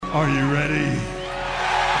Are you ready?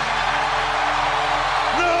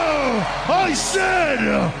 No! I said,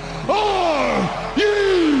 are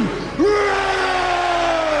you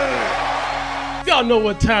ready? Y'all know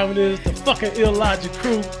what time it is. The fucking Illogic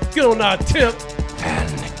crew. Get on our tip.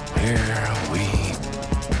 And here we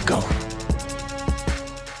go.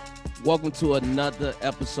 Welcome to another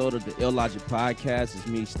episode of the Illogic Podcast. It's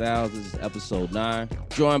me, Styles. This is episode 9.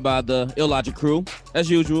 Joined by the Illogic crew. As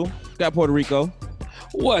usual, got Puerto Rico.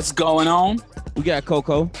 What's going on? We got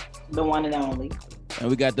Coco. The one and only. And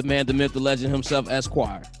we got the man, the myth, the legend himself,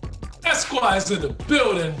 Esquire. Esquire's in the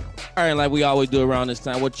building. All right, like we always do around this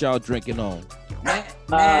time, what y'all drinking on?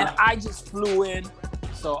 Man, I just flew in,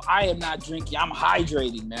 so I am not drinking. I'm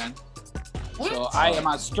hydrating, man. What? So I am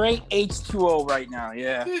on straight H2O right now,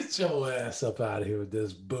 yeah. Get your ass up out of here with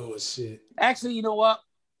this bullshit. Actually, you know what?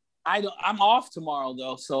 I'm off tomorrow,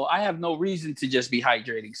 though, so I have no reason to just be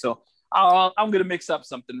hydrating. So I'm going to mix up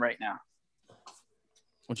something right now.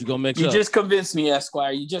 What you gonna mix up? You just convinced me,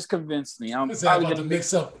 Esquire. You just convinced me. I'm probably going to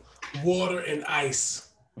mix up water and ice.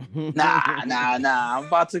 Nah. I'm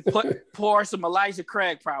about to pour some Elijah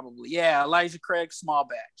Craig, probably. Yeah, Elijah Craig, small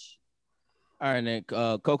batch. All right, Nick.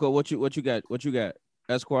 Coco, what you got? What you got?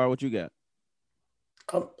 Esquire, what you got?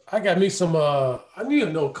 I got me some. I need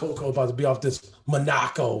to know Coco about to be off this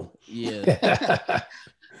Monaco. Yeah.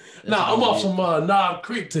 Nah, I'm off some Knob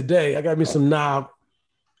Creek today. I got me some Knob.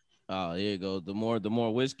 Oh, here you go. The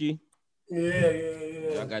more whiskey.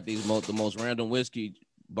 Yeah. I got the most random whiskey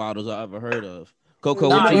bottles I ever heard of. Coco,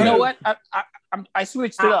 nah, what you got? know what? I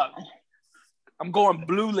switched it up. I'm going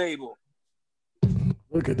Blue Label.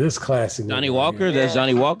 Look at this classic. Johnny Walker. Yeah. That's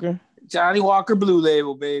Johnny Walker. Johnny Walker Blue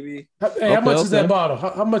Label, baby. Hey, how much is that bottle?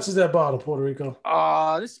 How much is that bottle, Puerto Rico?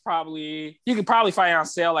 This is probably, you can probably find it on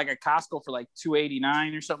sale like at Costco for like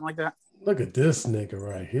 $2.89 or something like that. Look at this nigga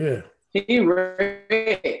right here. He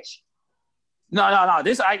rich. No.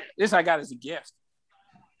 This I got as a gift.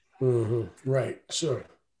 Mm-hmm. Right, sure.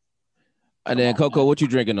 And then Coco, what you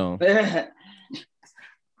drinking on?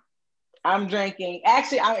 I'm drinking.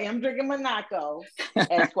 Actually, I am drinking Monaco,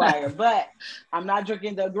 Esquire, but I'm not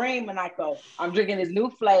drinking the green Monaco. I'm drinking this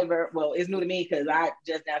new flavor. Well, it's new to me because I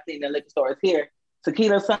just now seen the liquor stores here.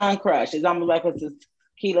 Tequila Sun Crush. It's almost like it's a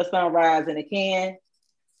tequila sunrise in a can.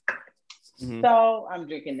 Mm-hmm. So I'm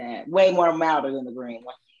drinking that. Way more milder than the green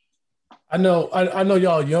one. I know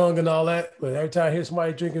y'all young and all that, but every time I hear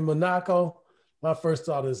somebody drinking Monaco, my first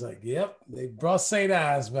thought is like, yep, they brought St.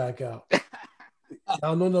 Ives back out.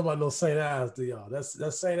 Y'all don't know about no St. Ives, do y'all? That's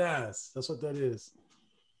St. Ives. That's what that is.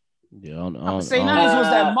 Yeah, St. Ives was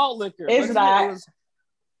that malt liquor. It's not.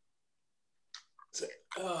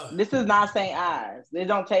 This is not St. Ives. It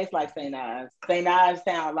don't taste like St. Ives. St. Ives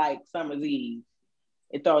sound like Summer's Eve.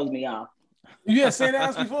 It throws me off. You had St.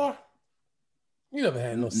 Ives before? You never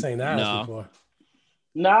had no St. Ives before.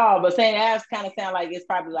 No, but St. Ives kind of sound like it's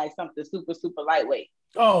probably like something super, super lightweight.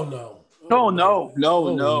 Oh no. Oh no.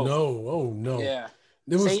 Yeah.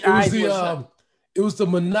 It was the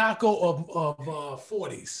Monaco of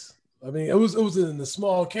 40s. I mean, it was in the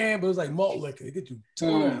small can, but it was like malt liquor. It get you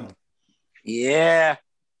turned down. Yeah.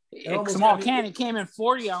 Small can, it came in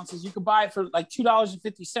 40 ounces. You could buy it for like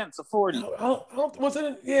 $2.50 a 40. Was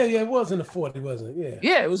it? Yeah, it was in a 40, wasn't it?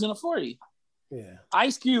 Yeah, it was in a 40. Yeah.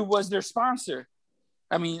 Ice Cube was their sponsor.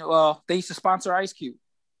 I mean, they used to sponsor Ice Cube.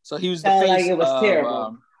 So he was the face. Like it was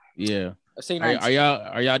terrible. Yeah.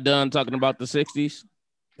 Are y'all done talking about the 60s?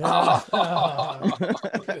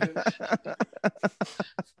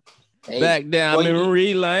 Back down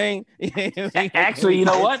memory lane. Actually, you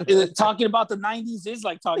know what? Talking about the 90s is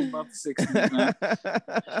like talking about the 60s, man.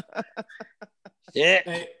 Yeah.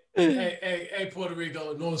 Hey, Puerto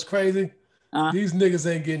Rico, know what's crazy? These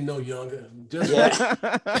niggas ain't getting no younger.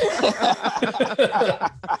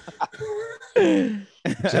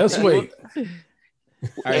 Just wait.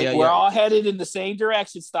 We're all headed in the same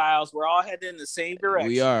direction, Styles. We're all headed in the same direction.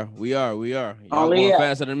 We are. Y'all going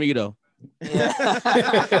faster than me, though.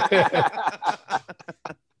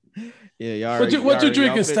 Yeah, y'all. What you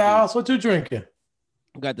drinking, Styles? What you drinking?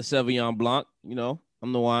 Got the Sauvignon Blanc. You know,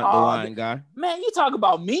 I'm the wine guy. Man, you talk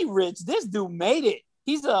about me, Rich. This dude made it.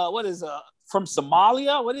 He's from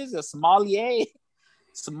Somalia. What is it? Somalia?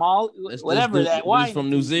 Whatever that wine. He's from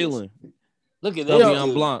New Zealand. Look at that.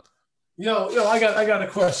 Sauvignon Blanc. Yo, I got a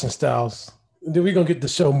question, Styles. Then we're gonna get the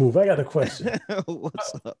show moved. I got a question.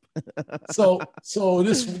 What's up? So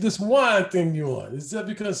this wine thing you on, is that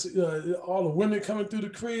because all the women coming through the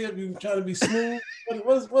crib, you trying to be smooth?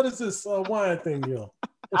 What is this wine thing you on?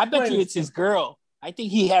 I bet you it's his girl. I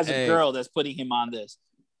think he has a girl that's putting him on this.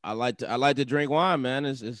 I like to drink wine, man.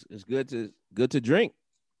 It's good to drink.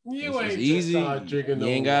 It's easy. Drinking You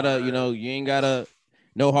ain't gotta, you ain't gotta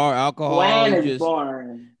no hard alcohol. Wine You is just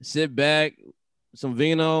boring. sit back, some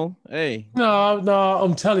vino. Hey. No,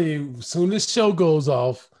 I'm telling you, as soon as this show goes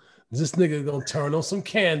off, this nigga gonna turn on some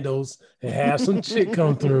candles and have some chick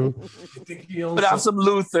come through. Put out some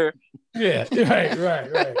Luther. Yeah,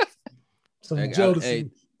 right. Some Jodeci. Hey,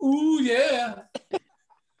 ooh, yeah.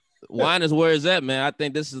 wine is where it's at, man. I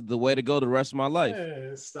think this is the way to go the rest of my life.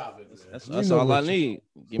 Man, stop it, man. That's all I need.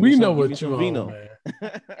 We know what you want, man.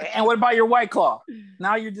 And what about your White Claw?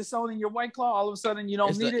 Now you're disowning your White Claw. All of a sudden, you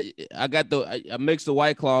don't need it. I mix the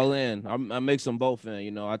White Claw in. I mix them both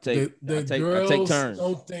in. I take the I take turns.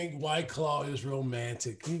 Don't think White Claw is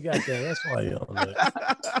romantic. You got that. That's why you're on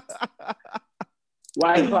that.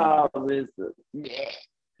 White Claw is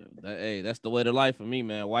Hey, that's the way to life for me,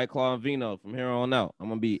 man. White Claw and vino from here on out. I'm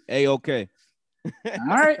gonna be A-okay. All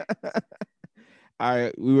right. All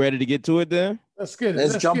right, we ready to get to it then? Let's get it.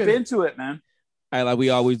 Let's jump into it, man. All right, like we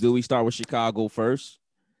always do, we start with Chicago first.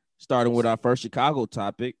 Starting with our first Chicago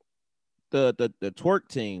topic, the twerk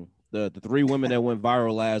team, the three women that went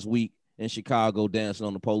viral last week in Chicago dancing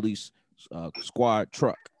on the police squad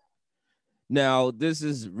truck. Now, this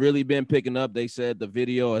has really been picking up. They said the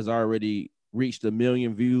video has already reached 1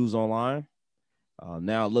 million views online.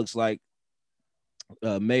 Now it looks like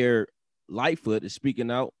Mayor Lightfoot is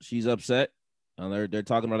speaking out. She's upset. They're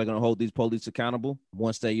talking about they're going to hold these police accountable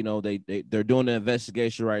once they're doing the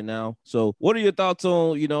investigation right now. So what are your thoughts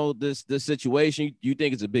on, this situation? You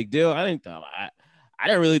think it's a big deal? I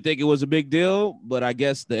didn't really think it was a big deal, but I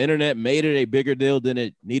guess the internet made it a bigger deal than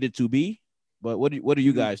it needed to be. But what do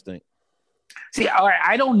you guys think? See, all right,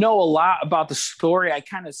 I don't know a lot about the story. I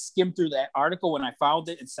kind of skimmed through that article when I found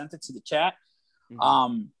it and sent it to the chat.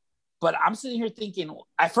 Mm-hmm. But I'm sitting here thinking,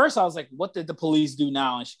 at first I was like, what did the police do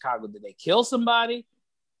now in Chicago? Did they kill somebody?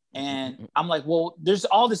 And I'm like, well, there's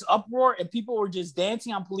all this uproar and people were just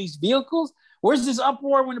dancing on police vehicles. Where's this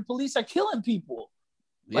uproar when the police are killing people?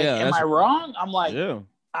 Like, am I wrong? I'm like, yeah.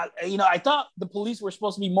 I thought the police were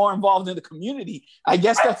supposed to be more involved in the community. I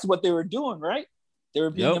guess that's what they were doing, right? They were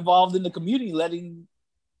being involved in the community, letting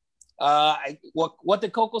what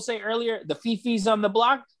did Coco say earlier? The Fifis on the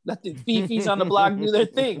block, let the Fifis on the block do their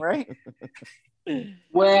thing, right?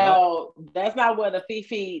 Well, that's not what a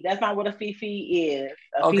Fifi. That's not what a Fifi is.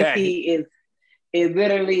 A Fifi is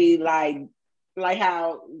literally like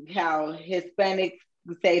how Hispanics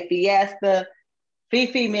say fiesta.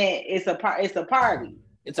 Fifi meant it's a party.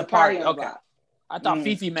 It's a party. Okay. I thought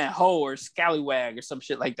Fifi meant hoe or scallywag or some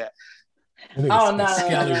shit like that. Oh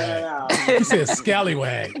no. He said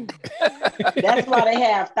scallywag. That's why they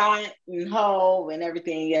have thought and hoe and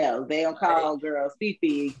everything else. They don't call girls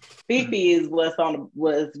Fifi. Fifi is what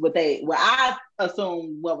I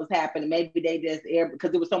assumed what was happening. Maybe they just because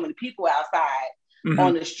there was so many people outside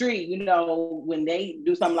on the street. When they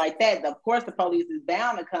do something like that, of course the police is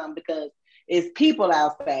bound to come because it's people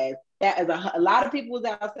outside. That is a lot of people was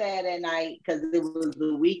outside that night because it was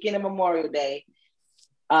the weekend of Memorial Day.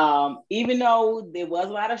 Even though there was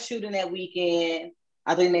a lot of shooting that weekend,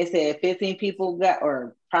 I think they said 15 people got,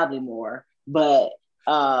 or probably more, but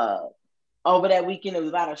over that weekend, there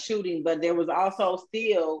was a lot of shooting, but there was also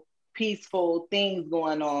still peaceful things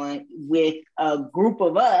going on with a group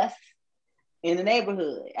of us in the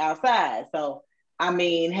neighborhood outside. So, I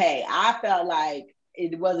mean, hey, I felt like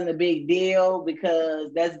it wasn't a big deal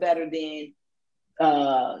because that's better than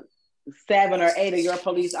 7 or 8 of your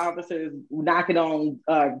police officers knocking on,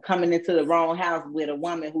 coming into the wrong house with a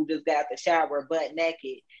woman who just got out the shower butt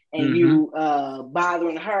naked and you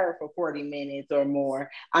bothering her for 40 minutes or more.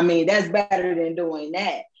 I mean, that's better than doing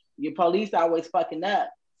that. Your police always fucking up.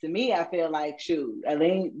 To me, I feel like, shoot, I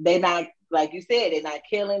mean, they not, like you said, they're not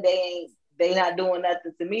killing, they not doing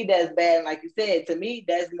nothing. To me, that's bad. And like you said, to me,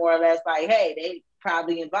 that's more or less like, hey, they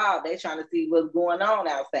probably involved. They trying to see what's going on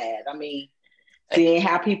outside. I mean, seeing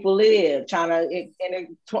how people live, trying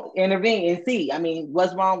to intervene and see. I mean,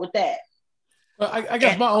 what's wrong with that? Well, I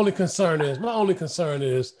guess my only concern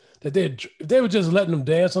is that they were just letting them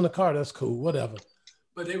dance on the car. That's cool, whatever.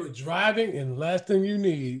 But they were driving, and the last thing you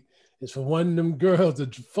need is for one of them girls to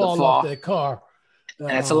fall off their car. And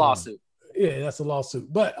that's a lawsuit. Yeah, that's a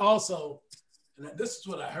lawsuit. But also, and this is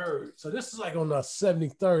what I heard. So this is like on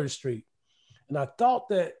 73rd Street. And I thought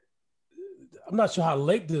that, I'm not sure how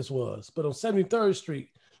late this was, but on 73rd Street,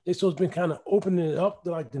 they supposed to be kind of opening it up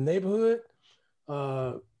to like the neighborhood.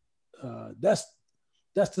 That's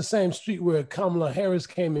the same street where Kamala Harris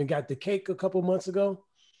came and got the cake a couple months ago,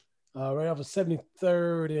 right off of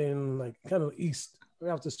 73rd and like kind of east,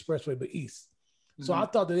 right off the expressway, but east. So I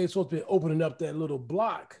thought that they were supposed to be opening up that little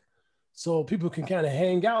block so people can kind of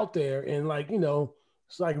hang out there and like,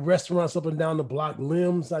 It's like restaurants up and down the block.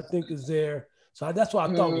 Limbs, I think, is there. So that's what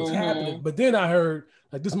I thought was happening. But then I heard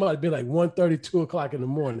like this might have been like 1:30, 2 o'clock in the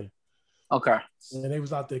morning. Okay. And they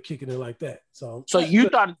was out there kicking it like that. So you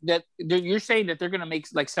thought that you're saying that they're gonna make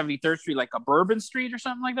like 73rd Street like a Bourbon Street or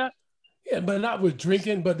something like that? Yeah, but not with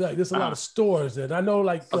drinking. But like, there's a lot of stores that I know.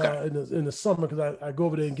 Like in the summer, because I go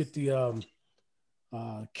over there and get the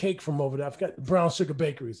cake from over there. I forgot Brown Sugar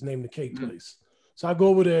Bakery is the name of the cake place. So I go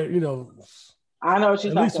over there. You know, I know what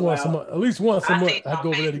you're talking about. At least once a month, I go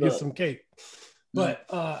over there to get some cake. But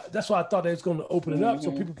that's why I thought they was going to open it up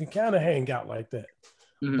so people can kind of hang out like that.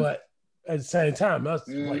 But at the same time, that's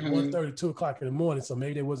like 1:30, 2 o'clock in the morning, so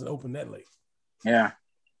maybe they wasn't open that late. Yeah.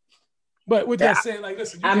 But with that said, like,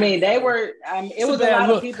 listen. I mean, they were. It was a lot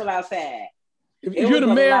of people outside. If you're the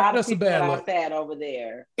mayor, that's a bad look. Outside over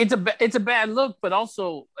there. It's a bad look, but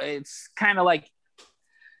also it's kind of like.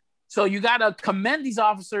 So you gotta commend these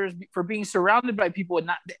officers for being surrounded by people and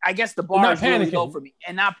not. I guess the bar is really low for me,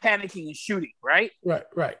 and not panicking and shooting. Right.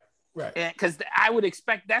 Right. Because I would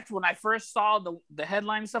expect that's when I first saw the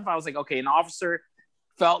headline and stuff. I was like, okay, an officer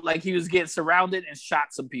felt like he was getting surrounded and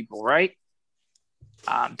shot some people. Right.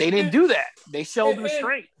 They didn't do that. They showed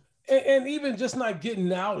restraint. And even just not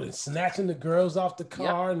getting out and snatching the girls off the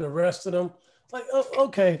car and the rest of them. Like,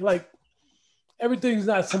 okay, like everything's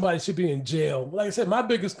not somebody should be in jail. Like I said, my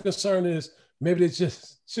biggest concern is maybe they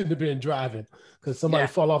just shouldn't have been driving because somebody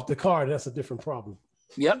fall off the car. That's a different problem.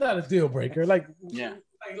 Yep. Not a deal breaker. Like,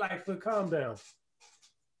 calm down.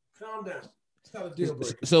 Calm down. It's not a deal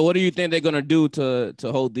breaker. So what do you think they're gonna do to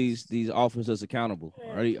hold these officers accountable?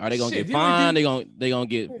 Are they gonna get fined? They gonna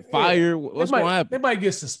get fired? What's gonna happen? They might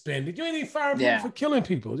get suspended. You ain't even firing people for killing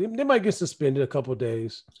people. They might get suspended a couple of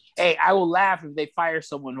days. Hey, I will laugh if they fire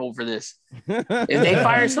someone over this. If they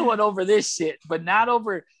fire someone over this shit, but not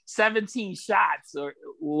over 17 shots or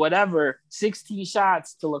whatever, 16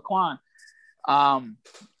 shots to Laquan. I'm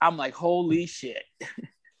like, holy shit.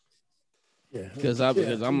 Because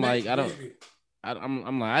I'm like,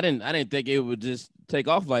 I didn't think it would just take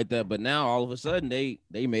off like that, but now all of a sudden they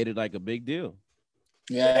made it like a big deal.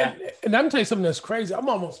 Yeah. And I'm gonna tell you something that's crazy. I'm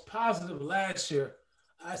almost positive last year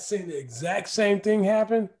I seen the exact same thing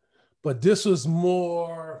happen, but this was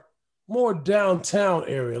more downtown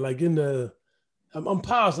area, like in the I'm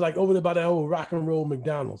positive, like over there by that old rock and roll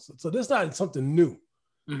McDonald's. So this not something new.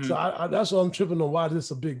 So I that's what I'm tripping on why this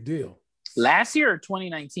is a big deal. Last year or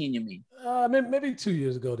 2019, you mean? Maybe 2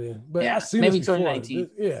 years ago then. But yeah, I seen maybe this before. 2019.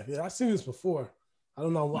 Yeah, I seen this before. I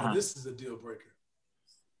don't know why this is a deal breaker.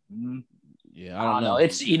 Yeah, I don't know.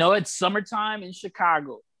 It's summertime in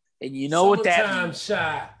Chicago, and you know what that means.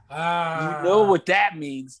 Shot. You know what that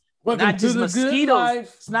means. Not just mosquitoes.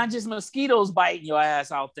 It's not just mosquitoes biting your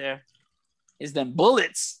ass out there. It's them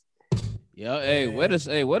bullets. Yeah, hey, way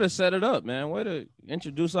to set it up, man. Way to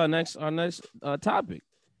introduce our next topic.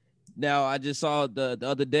 Now, I just saw the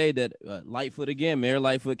other day that Mayor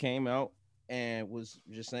Lightfoot came out and was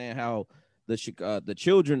just saying how the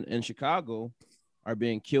children in Chicago are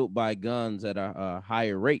being killed by guns at a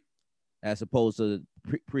higher rate as opposed to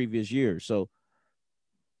previous years. So,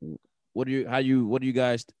 what do you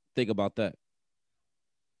guys think about that?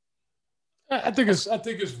 I think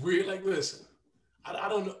it's weird. Like, listen, I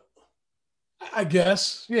don't know. I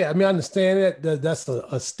guess, yeah. I mean, I understand that's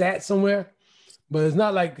a stat somewhere. But it's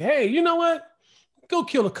not like, hey, you know what? Go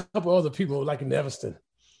kill a couple other people like in Evanston.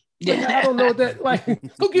 Like, I don't know what that like.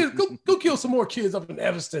 Go kill some more kids up in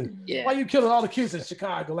Evanston. Yeah. Why are you killing all the kids in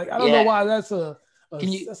Chicago? Like I don't know why that's a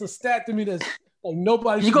stat to me that's like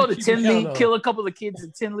nobody. You go to Tinley, kill a couple of kids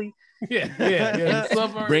in Tinley. Yeah.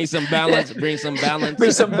 Bring some balance. Right.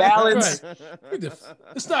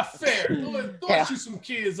 It's not fair. Don't shoot some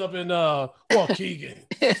kids up in Waukegan.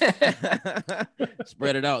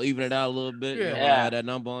 Spread it out, even it out a little bit. Yeah. You know, have that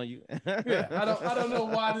number on you. I don't know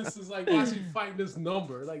why this is like. Why is he fighting this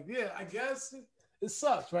number? Like, I guess it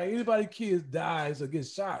sucks, right? Anybody kids dies or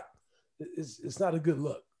gets shot, it's not a good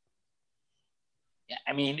look. Yeah,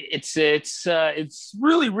 I mean, it's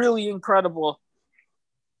really, really incredible.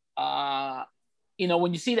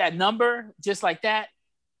 When you see that number just like that,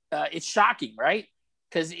 it's shocking, right?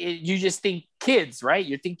 Because you just think kids, right?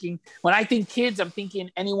 You're thinking, when I think kids, I'm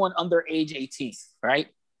thinking anyone under age 18, right?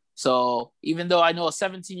 So even though I know a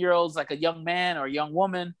 17-year-old is like a young man or a young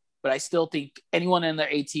woman, but I still think anyone under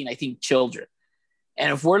 18, I think children.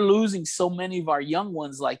 And if we're losing so many of our young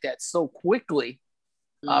ones like that so quickly,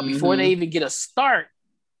 before they even get a start,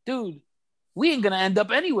 dude, we ain't gonna end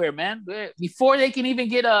up anywhere, man. Before they can even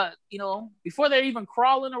get before they're even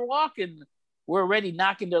crawling or walking, we're already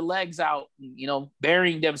knocking their legs out,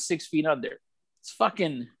 burying them 6 feet under. It's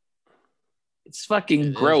fucking, It's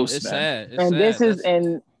fucking gross, it's man. sad. It's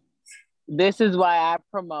sad. This is why I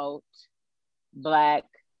promote Black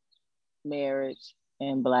marriage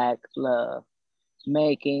and Black love,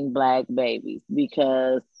 making Black babies,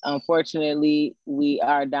 because unfortunately we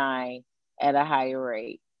are dying at a higher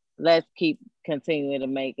rate. Let's keep continuing to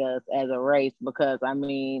make us as a race, because I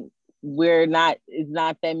mean, it's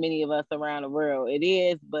not that many of us around the world. It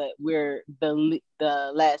is, but we're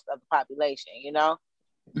the less of the population, you know?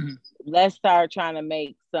 Mm-hmm. Let's start trying to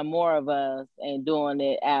make some more of us and doing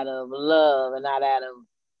it out of love and not out of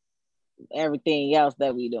everything else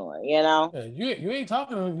that we doing, you know? Yeah, you ain't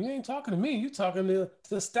talking to me. You talking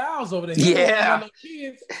to Styles over there. Yeah.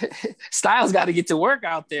 Styles got to get to work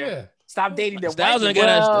out there. Yeah. Stop dating their Styles ain't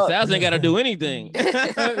got to do anything. You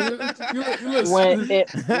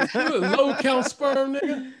low count sperm,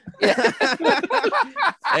 nigga.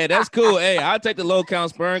 Hey, that's cool. Hey, I'll take the low count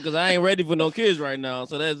sperm because I ain't ready for no kids right now.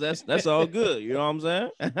 So that's all good. You know what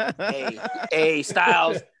I'm saying? Hey,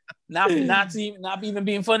 Styles. Not even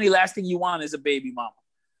being funny. Last thing you want is a baby mama.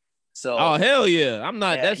 So hell yeah, I'm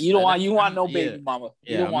not. Yeah, you want no baby mama.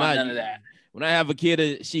 You don't want none of that. When I have a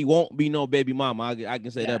kid, she won't be no baby mama. I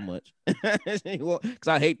can say that much. Because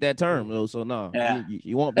I hate that term, though. So no,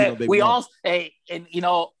 you won't be no baby mama. And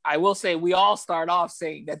I will say we all start off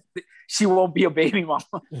saying that she won't be a baby mama.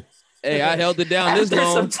 Hey, I held it down this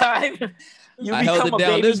long. Some time. You become a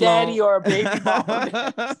baby daddy or a baby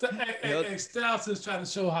mama. Hey, Styles is trying to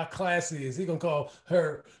show how classy he is. He's gonna call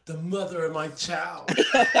her the mother of my child.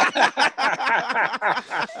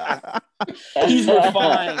 He's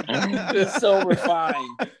refined. He's so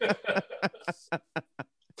refined.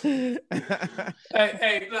 Hey,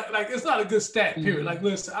 like it's not a good stat, period. Like,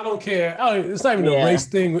 listen, I don't care. It's not even a race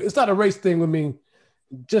thing. It's not a race thing with me.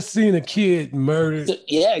 Just seeing a kid murdered.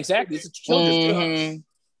 Yeah, exactly. It's a children's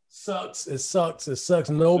sucks. It sucks.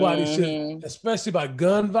 Nobody should, especially by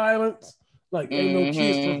gun violence. Like, ain't no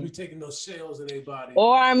kids supposed to be taking those shells in their body.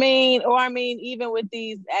 Or I mean, even with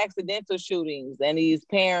these accidental shootings and these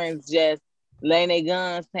parents just letting their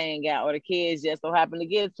guns hang out, or the kids just so happen to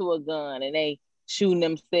get to a gun and they shooting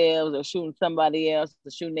themselves or shooting somebody else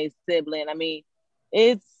or shooting their sibling. I mean,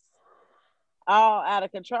 it's all out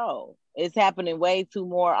of control. It's happening way too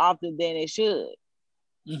more often than it should.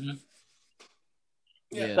 Mm-hmm.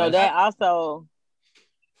 Yeah, so that also,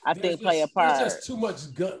 I think, play a part. There's just too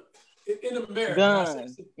much gun in America.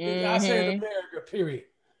 I say in America, period.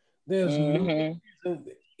 There's no reason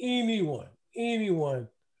anyone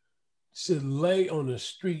should lay on the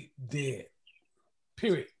street dead.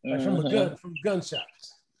 Period. Like from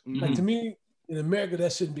gunshots. Mm-hmm. Like, to me, in America,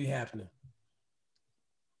 that shouldn't be happening.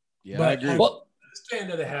 Yeah, but I agree. I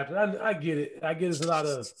understand that it happened. I get it. I get there's a lot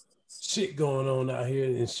of shit going on out here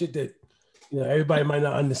and shit that everybody might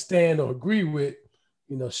not understand or agree with.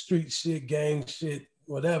 Street shit, gang shit,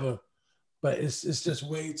 whatever. But it's just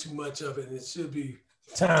way too much of it, and it should be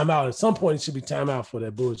time out. At some point, it should be time out for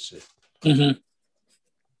that bullshit. Mm-hmm.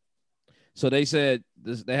 So they said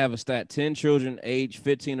they have a stat: 10 children aged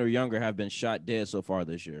 15 or younger have been shot dead so far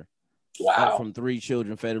this year. Wow! Up from 3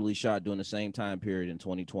 children fatally shot during the same time period in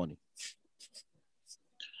 2020.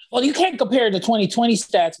 Well, you can't compare the 2020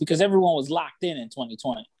 stats because everyone was locked in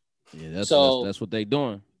 2020. Yeah, that's what they're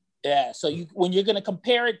doing. Yeah, so when you're going to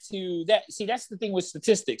compare it to that, see, that's the thing with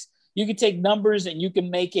statistics. You can take numbers and you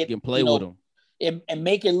can make it. You can play with them. And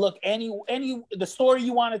make it look the story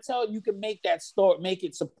you want to tell. You can make that story, make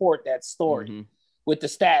it support that story with the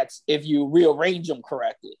stats if you rearrange them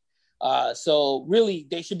correctly. So really,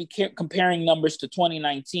 they should be comparing numbers to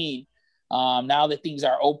 2019 now that things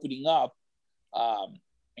are opening up,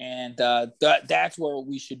 and that's where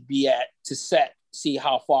we should be at to see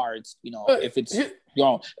how far it's if it's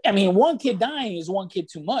I mean, one kid dying is one kid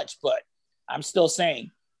too much, but I'm still saying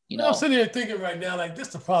I'm sitting here thinking right now, like, this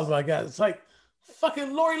is the problem I got. It's like,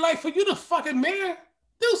 fucking Lori Lightfoot, you the fucking mayor.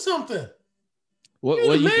 Do something. What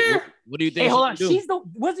do you think? Hey, hold on.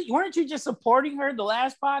 Weren't you just supporting her the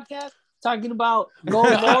last podcast? Talking about Go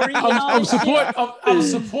Lori? I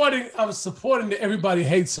was supporting that everybody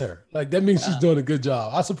hates her. Like, that means she's doing a good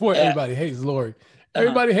job. I support everybody hates Lori.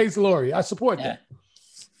 Everybody hates Lori. I support that.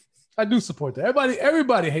 I do support that.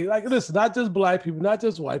 Everybody hates. Like, listen, not just black people, not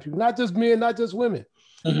just white people, not just men, not just women.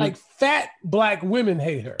 Mm-hmm. Like, fat black women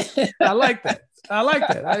hate her. I like that.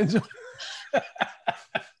 I enjoy.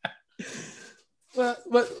 but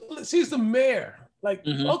she's the mayor. Like,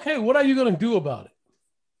 okay, what are you gonna do about it?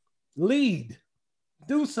 Lead.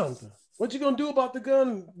 Do something. What you gonna do about the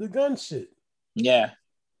gun shit? Yeah.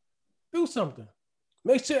 Do something.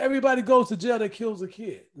 Make sure everybody goes to jail that kills a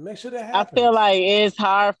kid. Make sure that happens. I feel like it's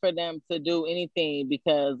hard for them to do anything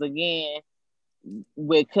because, again,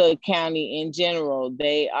 with Cook County in general,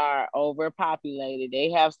 they are overpopulated.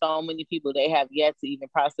 They have so many people. They have yet to even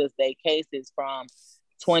process their cases from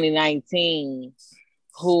 2019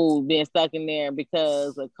 who been stuck in there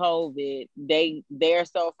because of COVID. They're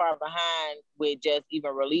so far behind with just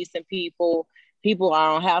even releasing people. People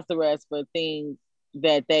are on house arrest for things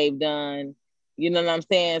that they've done. You know what I'm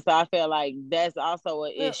saying? So I feel like that's also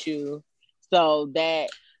an issue. So that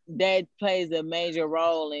plays a major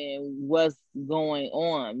role in what's going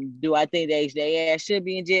on. Do I think they should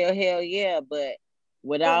be in jail? Hell yeah. But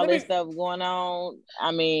with all this stuff going on,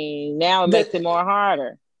 I mean, now it makes it more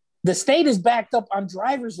harder. The state is backed up on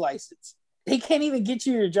driver's license. They can't even get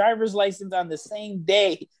you your driver's license on the same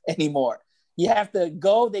day anymore. You have to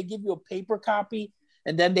go, they give you a paper copy,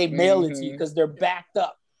 and then they mail it to you because they're backed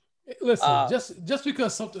up. Listen, just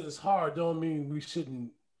because something is hard don't mean we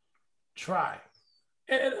shouldn't try.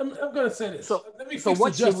 And I'm going to say this. So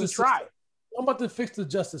what should we try? System. I'm about to fix the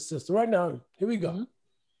justice system right now. Here we go. Mm-hmm.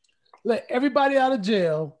 Let everybody out of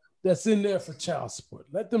jail that's in there for child support.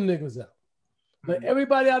 Let them niggas out. Let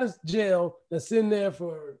everybody out of jail that's in there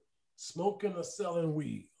for smoking or selling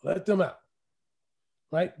weed. Let them out.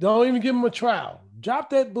 Right? Don't even give them a trial. Drop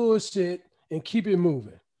that bullshit and keep it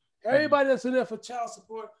moving. Everybody that's in there for child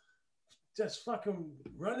support, just fucking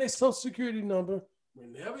run their social security number.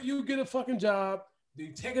 Whenever you get a fucking job, they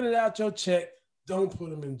taking it out your check, don't put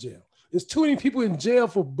them in jail. There's too many people in jail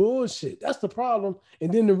for bullshit. That's the problem.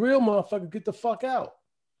 And then the real motherfucker get the fuck out.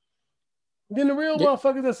 Then the real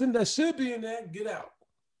motherfucker that's in that should be in there, get out.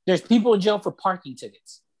 There's people in jail for parking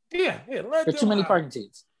tickets. Yeah. There's too many parking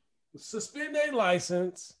tickets. Suspend their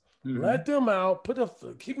license, let them out,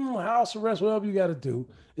 keep them on house arrest, whatever you got to do.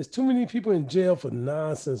 There's too many people in jail for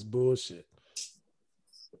nonsense bullshit.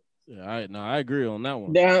 Yeah, I agree on that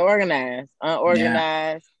one. They're unorganized,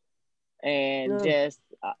 and it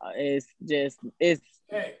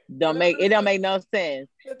don't make no sense.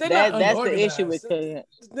 That's the issue with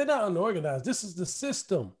they're not unorganized. This is the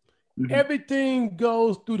system. Everything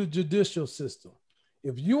goes through the judicial system.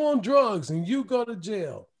 If you on drugs and you go to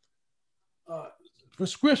jail,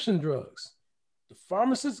 prescription drugs, the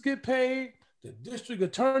pharmacists get paid, the district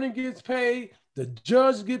attorney gets paid, the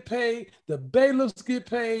judge get paid, the bailiffs get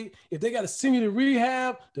paid. If they got to send you to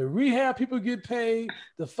rehab, the rehab people get paid,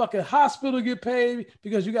 the fucking hospital get paid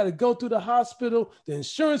because you got to go through the hospital, the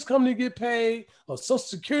insurance company get paid, or Social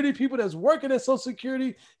Security people that's working at Social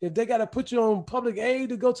Security, if they got to put you on public aid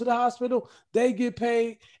to go to the hospital, they get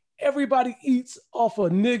paid. Everybody eats off a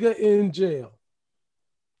nigga in jail.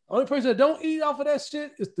 Only person that don't eat off of that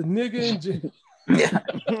shit is the nigga in jail. The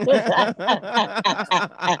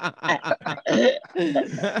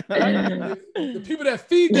people that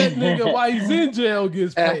feed that nigga while he's in jail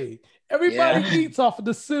gets paid. Everybody eats off of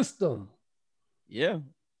the system. Yeah.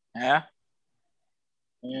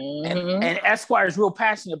 And Esquire's real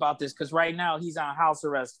passionate about this because right now he's on house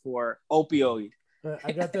arrest for opioid.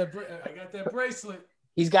 I got that bracelet.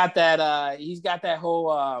 He's got that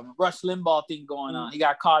whole Rush Limbaugh thing going on. He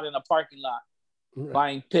got caught in a parking lot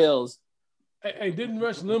buying pills. Hey, didn't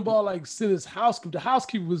Rush Limbaugh send his housekeeper? The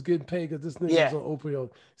housekeeper was getting paid because this nigga was on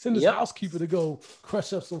opioid. Send his housekeeper to go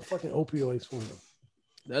crush up some fucking opioids for him.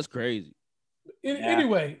 That's crazy.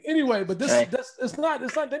 Anyway, but this it's not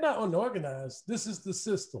they're not unorganized. This is the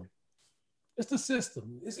system. It's the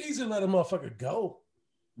system. It's easy to let a motherfucker go.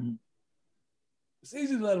 It's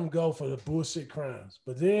easy to let them go for the bullshit crimes.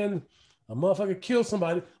 But then a motherfucker kills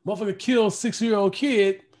somebody, motherfucker kills a 6-year-old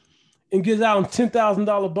kid and gets out on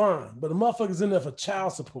 $10,000 bond. But the motherfucker's in there for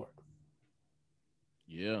child support.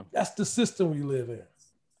 Yeah. That's the system we live in.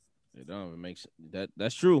 It don't make sense.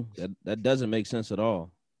 That's true. That doesn't make sense at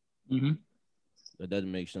all. That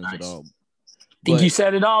doesn't make sense at all. I think you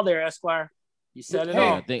said it all there, Esquire. You said it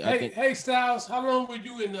all. I think. Hey, Styles, how long were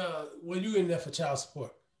you in there for child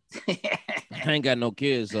support? I ain't got no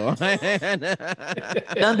kids, so none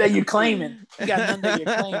that you're claiming. You got none that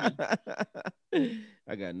you're claiming.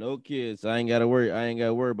 I got no kids. I ain't got to worry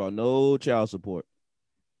about no child support.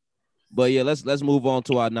 But yeah, let's move on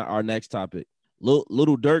to our next topic.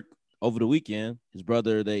 Little Durk over the weekend, his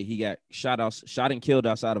brother, he got shot and killed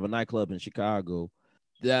outside of a nightclub in Chicago.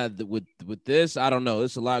 With this, I don't know.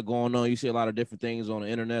 There's a lot going on. You see a lot of different things on the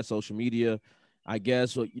internet, social media. I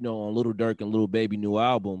guess, on Little Durk and Little Baby new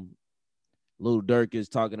album, Little Durk is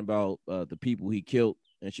talking about the people he killed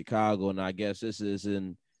in Chicago, and I guess this is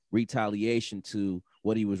in retaliation to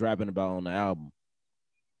what he was rapping about on the album.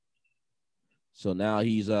 So now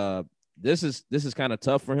he's this is kind of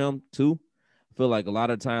tough for him too. I feel like a lot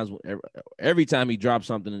of times, every time he drops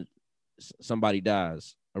something, somebody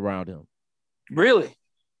dies around him. Really?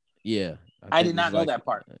 Yeah. I did not know that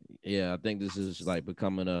part. Yeah, I think this is like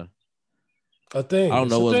becoming a thing. I don't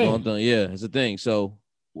know what's going on. Yeah, it's a thing. So,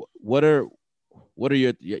 what are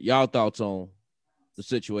y'all thoughts on the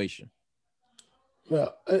situation?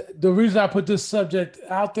 Well, the reason I put this subject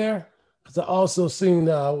out there because I also seen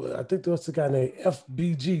I think there was a guy named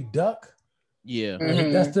FBG Duck. Yeah,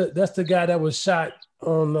 that's the guy that was shot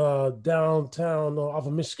on downtown off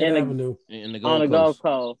of Michigan Avenue in the Gold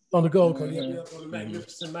Coast. On the Gold Coast, on the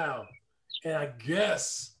Magnificent Mile. And I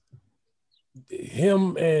guess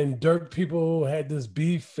him and Dirk people had this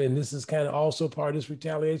beef, and this is kind of also part of this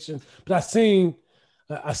retaliation. But I seen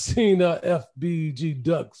FBG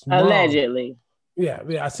Duck's mom. Allegedly. Yeah,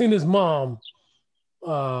 I seen his mom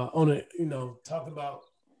on it, talking about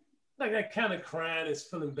like that kind of crying, is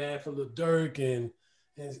feeling bad for the Dirk, and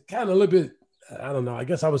it's kind of a little bit, I don't know, I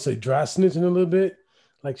guess I would say dry snitching a little bit.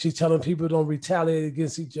 Like she's telling people don't retaliate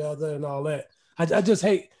against each other and all that. I just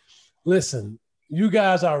hate, listen, you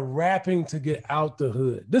guys are rapping to get out the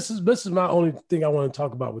hood. This is my only thing I want to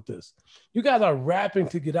talk about with this. You guys are rapping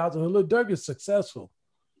to get out the hood. Look, Dirk is successful.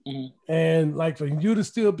 Mm-hmm. And like for you to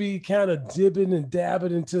still be kind of dipping and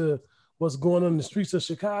dabbing into what's going on in the streets of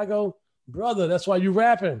Chicago, brother, that's why you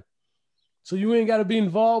rapping. So you ain't got to be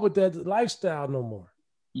involved with that lifestyle no more.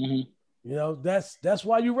 Mm-hmm. That's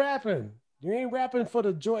why you rapping. You ain't rapping for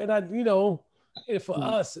the joy. And for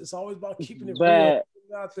us, it's always about keeping it real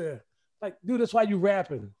out there. Like, dude, that's why you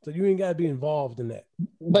rapping. So you ain't got to be involved in that.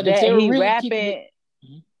 But that he really rapping.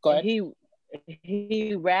 Go ahead.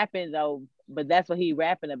 He rapping though, but that's what he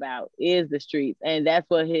rapping about is the streets, and that's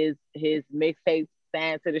what his mixtape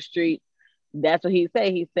stands to the street. That's what he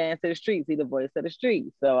say. He stands to the streets. He the voice of the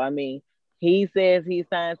streets. So I mean, he says he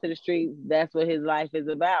stands to the streets. That's what his life is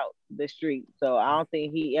about, the streets. So I don't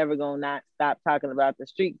think he ever gonna not stop talking about the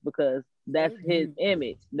streets because that's his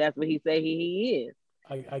image. That's what he say he is.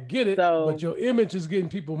 I get it, but your image is getting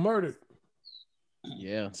people murdered.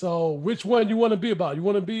 Yeah. So which one you want to be about? You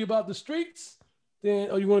want to be about the streets,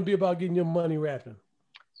 or you want to be about getting your money rapping?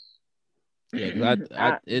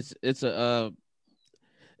 Yeah, it's a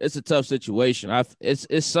tough situation.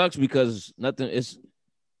 It sucks because it's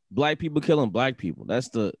black people killing black people. That's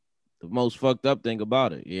the most fucked up thing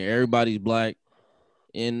about it. Yeah, everybody's black.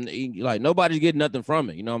 And like nobody's getting nothing from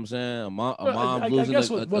it, you know what I'm saying? A mom losing a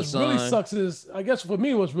son. Really sucks is, I guess for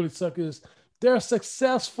me, what's really sucks is they're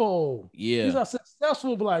successful. Yeah, these are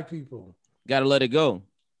successful black people. Gotta let it go.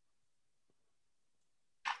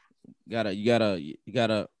 You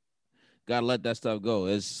gotta let that stuff go.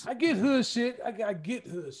 I get hood shit. I get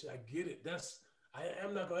hood shit. I get it. I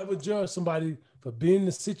am not gonna ever judge somebody for being in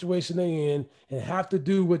the situation they're in and have to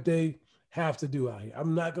do what they have to do out here.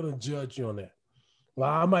 I'm not gonna judge you on that. Well,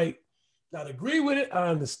 I might not agree with it. I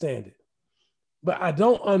understand it. But I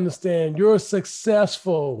don't understand. You're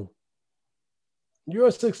successful.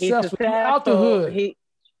 You're successful. You're out the hood.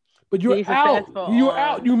 But you're out. You're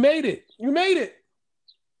out. You made it. You made it.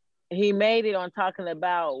 He made it on talking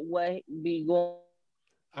about what be going.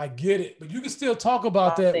 I get it. But you can still talk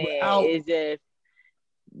about that without. It's just,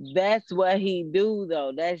 that's what he do,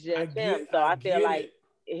 though. That's just him. So I feel like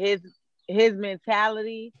his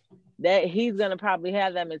mentality, that he's gonna probably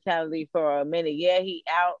have that mentality for a minute. Yeah, he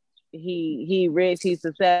out, he rich, he's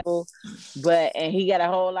successful, and he got a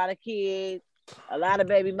whole lot of kids, a lot of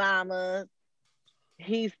baby mamas.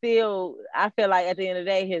 He still, I feel like at the end of the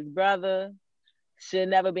day, his brother should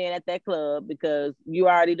never been at that club because you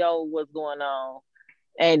already know what's going on.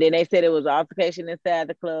 And then they said it was an altercation inside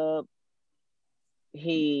the club.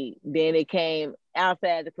 Then it came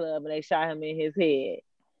outside the club and they shot him in his head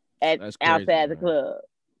outside the club.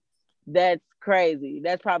 That's crazy.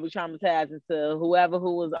 That's probably traumatizing to whoever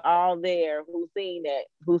who was all there, who seen it.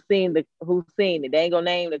 They ain't gonna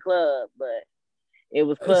name the club, but it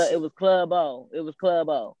was Club O. It was Club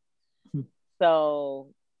O. So,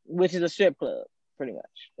 which is a strip club, pretty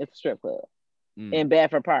much. It's a strip club in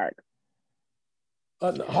Bedford Park.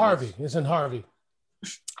 Harvey. It's in Harvey.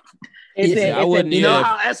 I wouldn't. You know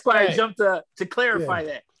how Esquire jumped to clarify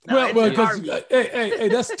that. No, well, because hey,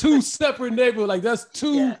 that's two separate neighborhoods. Like that's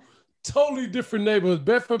two totally different neighborhoods.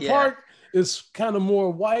 Bedford Park is kind of more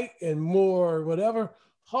white and more whatever.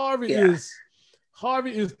 Harvey is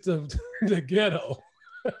the ghetto,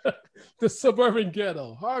 the suburban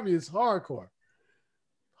ghetto. Harvey is hardcore.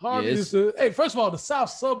 Harvey is first of all, the south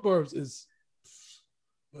suburbs is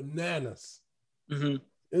bananas. Mm-hmm.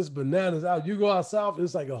 It's bananas out. You go out south,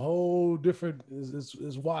 it's like a whole different.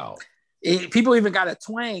 It's wild. People even got a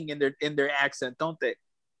twang in their accent, don't they?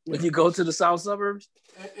 When you go to the south suburbs.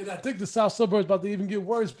 And I think the south suburbs about to even get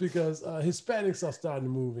worse because Hispanics are starting to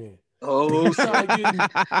move in. Oh, Start getting,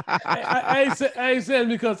 I ain't saying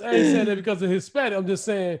that because of Hispanic. I'm just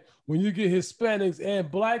saying when you get Hispanics and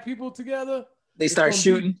black people together, they start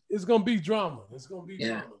shooting. It's gonna be drama. It's gonna be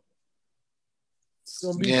drama. It's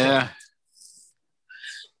gonna be yeah.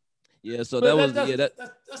 Yeah, so that's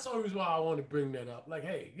the only reason why I want to bring that up. Like,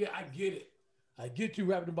 hey, yeah, I get it. I get you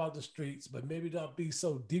rapping about the streets, but maybe don't be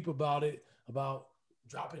so deep about it, about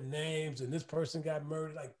dropping names and this person got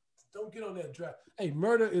murdered. Like, don't get on that dry. Hey,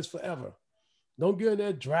 murder is forever. Don't get on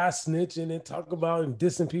that dry snitching and talk about and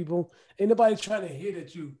dissing people. Ain't nobody trying to hear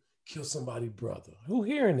that you kill somebody's brother. Who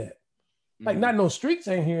hearing that? Like, not no streets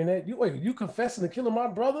ain't hearing that. You confessing to killing my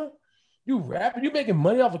brother? You rapping? You making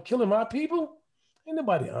money off of killing my people? Ain't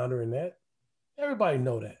nobody honoring that. Everybody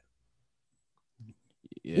know that.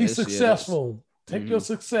 Yes, Be successful. Take Mm-hmm. your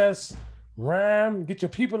success, rhyme, get your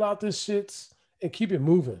people out this shit, and keep it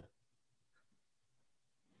moving.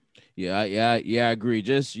 Yeah, I agree.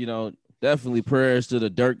 Just, definitely prayers to the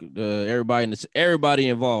Dirk, everybody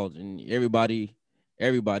involved, and everybody.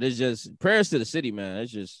 It's just prayers to the city, man.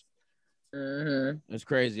 It's just it's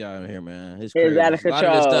crazy out here, man. It's crazy. out of A lot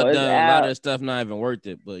of this control. stuff It's done. A lot of this stuff not even worth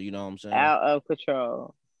it. But you know what I'm saying. Out of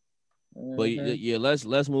control. But yeah,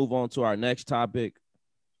 let's move on to our next topic.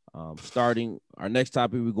 Starting our next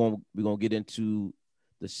topic, we're gonna get into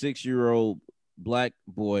the 6-year-old black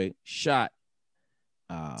boy shot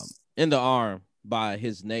in the arm by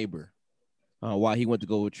his neighbor while he went to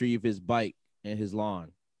go retrieve his bike in his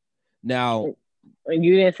lawn. Now, and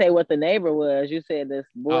you didn't say what the neighbor was. You said this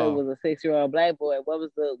boy was a 6-year-old black boy. What was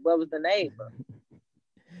the neighbor?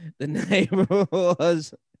 The neighbor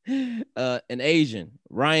was an Asian,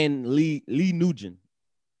 Ryan Lee Nugent.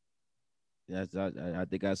 That's I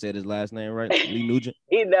think I said his last name right, Lee Nugent.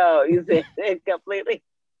 You said it completely.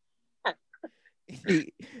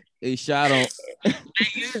 he shot on.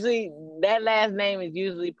 Usually, that last name is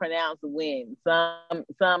usually pronounced Win.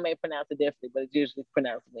 Some may pronounce it differently, but it's usually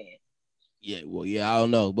pronounced Win. Yeah, well, I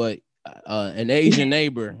don't know, but an Asian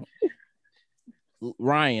neighbor,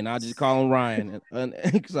 Ryan. I just call him Ryan,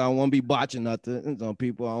 because I don't want to be botching nothing. Some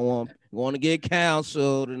people I want to get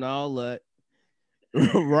counseled and all that.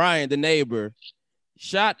 Ryan, the neighbor,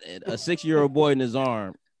 shot a 6-year-old boy in his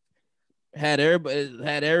arm. Had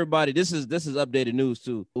everybody. This is updated news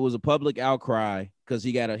too. It was a public outcry because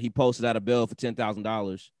he posted out a bill for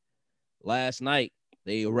 $10,000. Last night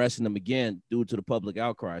they arrested him again due to the public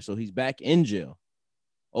outcry. So he's back in jail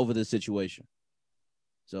over this situation.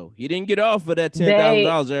 So he didn't get off for that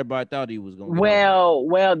 $10,000. Everybody thought he was going to.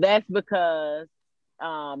 Well, that's because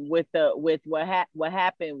with what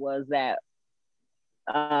happened was that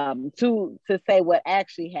to say what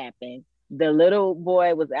actually happened. The little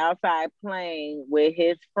boy was outside playing with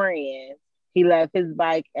his friends. He left his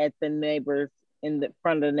bike at the neighbors in the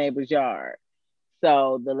front of the neighbor's yard.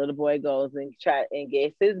 So the little boy goes and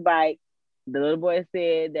gets his bike. The little boy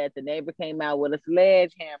said that the neighbor came out with a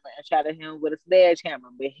sledgehammer and shot at him with a sledgehammer.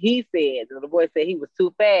 But the little boy said he was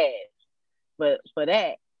too fast for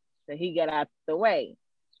that. So he got out the way.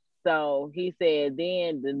 So he said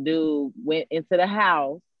then the dude went into the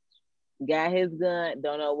house, got his gun.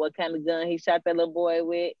 Don't know what kind of gun he shot that little boy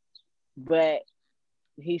with, but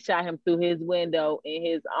he shot him through his window in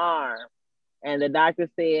his arm. And the doctor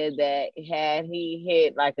said that had he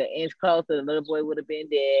hit like an inch closer, the little boy would have been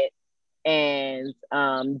dead. And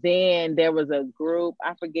then there was a group,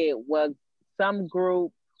 I forget what, some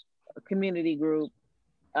group, a community group,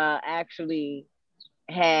 actually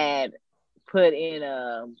had put in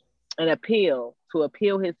an appeal to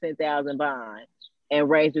appeal his 10,000 bond and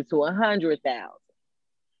raised it to 100,000.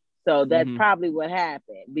 So that's probably what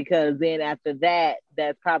happened, because then after that,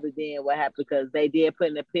 that's probably then what happened, because they did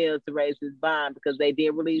put an appeal to raise his bond because they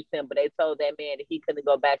did release him, but they told that man that he couldn't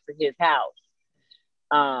go back to his house.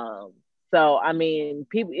 So I mean,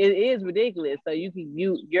 people, it is ridiculous. So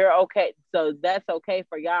you're okay. So that's okay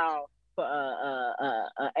for y'all, for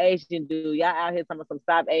Asian dude. Y'all out here talking about some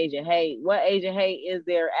stop Asian hate. What Asian hate is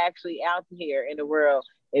there actually out here in the world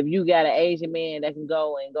if you got an Asian man that can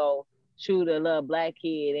go shoot a little black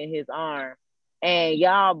kid in his arm? And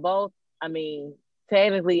y'all both, I mean,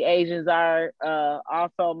 technically Asians are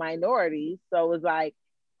also minorities. So it's like,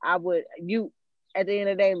 at the end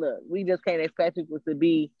of the day, look, we just can't expect people to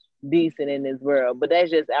be decent in this world. But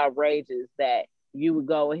that's just outrageous that you would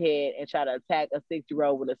go ahead and try to attack a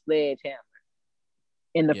 6-year-old with a sledgehammer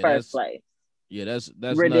in the first place. Yeah, that's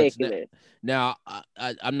ridiculous. Nuts. Now,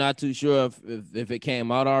 I'm not too sure if it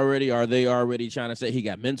came out already. Are they already trying to say he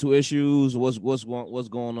got mental issues? What's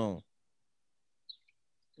going on?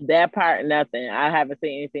 That part, nothing. I haven't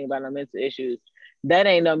seen anything about no mental issues. That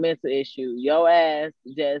ain't no mental issue. Your ass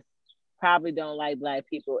just probably don't like black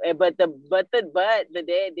people. But the dad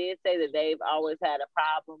did say that they've always had a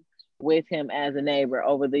problem with him as a neighbor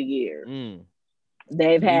over the years.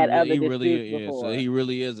 They've had other disputes before. So he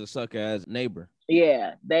really is a sucker ass neighbor.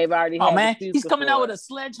 Yeah, they've already had man, disputes he's coming before. out with a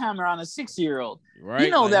sledgehammer on a 6-year-old. Right? You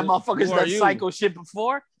know like, that motherfucker's done psycho you? shit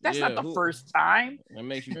before. That's not the first time. That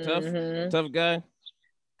makes you tough guy.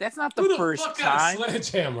 That's not the first time.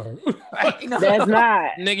 Sledgehammer. That's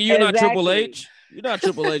not. Nigga, you're not Triple H. You're not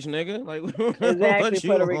Triple H, nigga. Like exactly,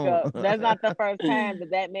 Puerto Rico. That's not the first time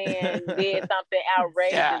that man did something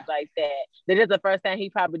outrageous like that. That is the first time he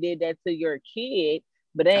probably did that to your kid,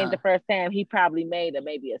 but it ain't the first time he probably made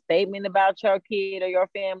maybe a statement about your kid or your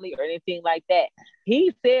family or anything like that.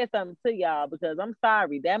 He said something to y'all because I'm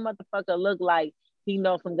sorry, that motherfucker looked like he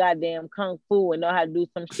knows some goddamn kung fu and know how to do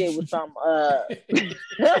some shit with some with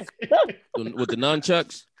the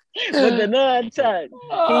nunchucks. With the nunchuck.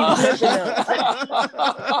 Oh,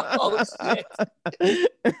 shit.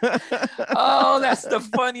 Oh, that's the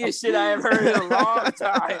funniest shit I have heard in a long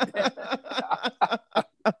time.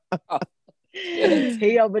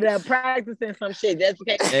 He over there practicing some shit just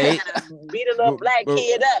in case he beat a little black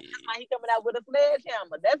kid up. That's why he coming out with a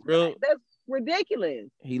sledgehammer. That's ridiculous.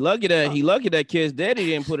 He lucky that kid's daddy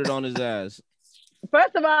didn't put it on his ass.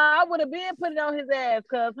 First of all, I would have been putting it on his ass,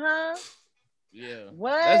 Yeah.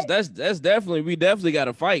 What? That's definitely, we definitely got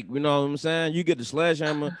to fight. You know what I'm saying? You get the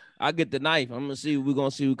sledgehammer, I get the knife. We're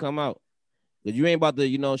gonna see who come out. But you ain't about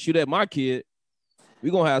to, shoot at my kid. We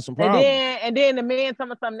gonna have some problems. And then the man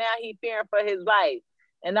telling something now he fearing for his life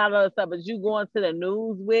and all that stuff. But you going to the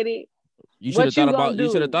news with it? You should have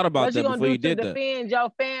thought about that before you did that. Defend your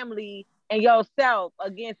family and yourself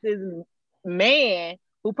against this man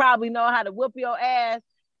who probably know how to whoop your ass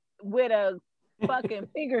with a fucking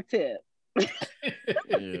fingertip.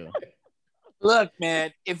 Yeah. Look,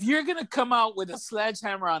 man, if you're gonna come out with a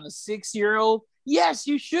sledgehammer on a 6-year-old, yes,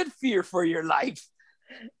 you should fear for your life.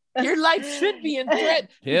 Your life should be in threat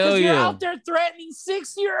because you're out there threatening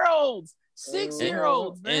 6-year-olds.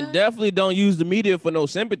 6-year-olds, man. And definitely don't use the media for no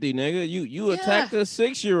sympathy, nigga. You attacked a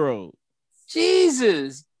 6-year-old.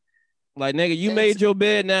 Jesus. Like, nigga, you made your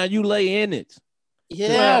bed, now you lay in it.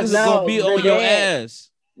 Yeah. It's gonna be on your ass.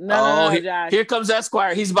 Here comes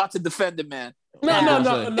Esquire. He's about to defend the man. No.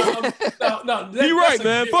 He right,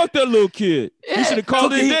 man. Fuck that little kid. He should have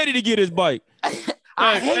called his daddy to get his bike.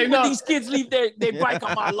 I hate when these kids leave their bike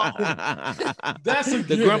on my lawn. That's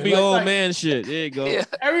the grumpy old man shit. There you go. Yeah.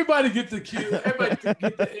 Everybody get the kid. Everybody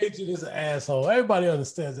get the agent is an asshole. Everybody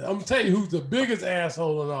understands it. I'm gonna tell you who's the biggest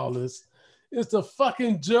asshole in all this. It's the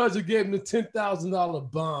fucking judge who gave him the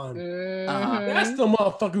 $10,000 bond. That's the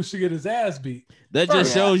motherfucker who should get his ass beat. That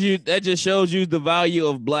just shows you the value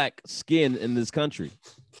of black skin in this country.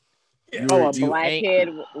 A black kid,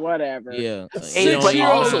 whatever. Yeah.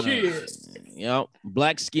 6-year-old kid. Yep.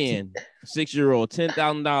 Black skin, 6-year-old,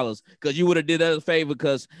 $10,000. Because you would have did us a favor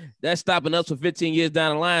because that's stopping us for 15 years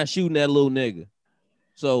down the line shooting that little nigga.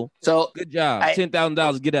 So good job.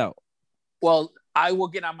 $10,000, get out. Well, I will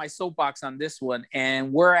get on my soapbox on this one,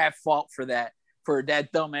 and we're at fault for that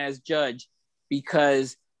dumbass judge,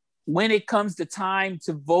 because when it comes to time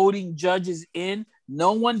to voting judges in,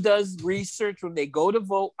 no one does research when they go to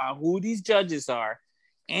vote on who these judges are,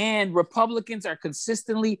 and Republicans are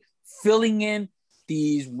consistently filling in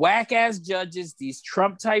these whack-ass judges, these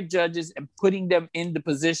Trump-type judges, and putting them in the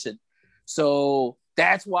position. So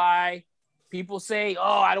that's why people say,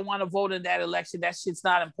 oh, I don't want to vote in that election. That shit's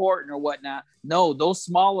not important or whatnot. No, those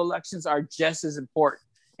small elections are just as important.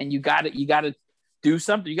 And you got to do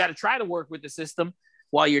something. You got to try to work with the system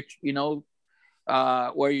while you're,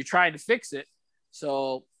 where you're trying to fix it.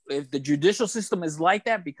 So if the judicial system is like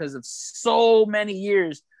that because of so many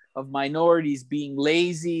years of minorities being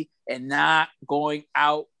lazy and not going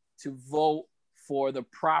out to vote for the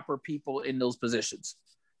proper people in those positions.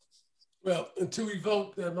 Well, until we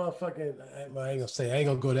vote that motherfucking, I ain't gonna say, I ain't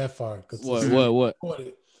gonna go that far. What?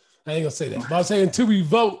 I ain't gonna say that. But I'm saying until we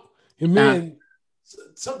vote, and man,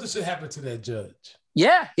 something should happen to that judge.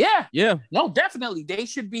 Yeah. No, definitely.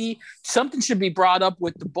 Something should be brought up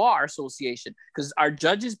with the Bar Association, because our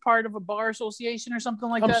judges part of a bar association or something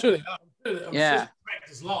like that. I'm sure they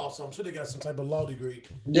practice law, so I'm sure they got some type of law degree.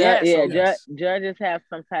 Judges have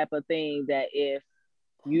some type of thing that if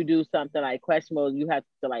you do something like questionable, you have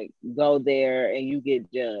to like go there and you get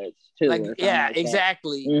judged too.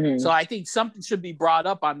 Exactly. Mm-hmm. So I think something should be brought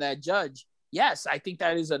up on that judge. Yes, I think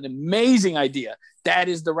that is an amazing idea. That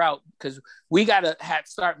is the route, because we gotta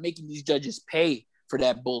start making these judges pay for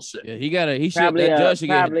that bullshit. Yeah, that judge should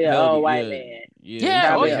probably get an old white man. Yeah,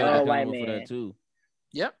 Probably an old white man for that too.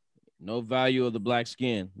 Yep. No value of the black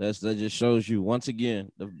skin. That just shows you once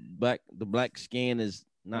again the black skin is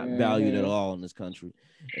not valued at all in this country.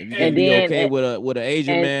 And you can be okay with an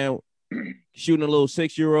Asian man shooting a little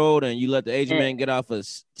 6-year-old, and you let the Asian man get off for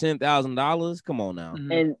 $10,000. Come on now.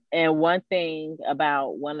 And one thing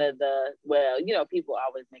about people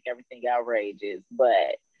always make everything outrageous,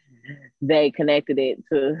 but they connected it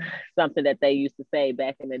to something that they used to say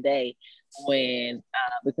back in the day when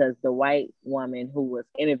because the white woman who was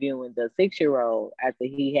interviewing the 6-year-old after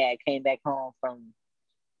he had came back home from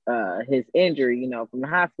his injury, from the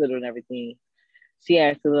hospital and everything, she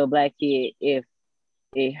asked the little black kid if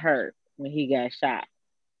it hurt when he got shot.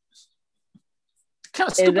 What kind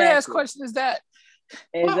of stupid ass question is that?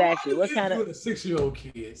 Exactly. What kind of a 6-year-old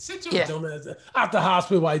kid? Sit your dumb ass out the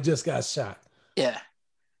hospital while he just got shot. Yeah.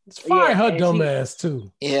 Fire her dumb ass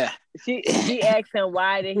too. Yeah. She asked him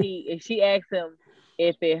she asked him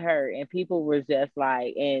if it hurt, and people were just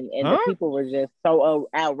like, and the people were just so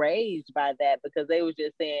outraged by that because they were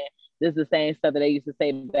just saying this is the same stuff that they used to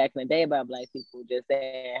say back in the day about black people, just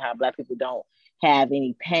saying how black people don't have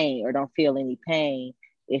any pain or don't feel any pain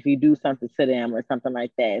if you do something to them or something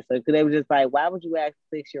like that. So they were just like, why would you ask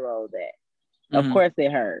a 6-year-old that? Of course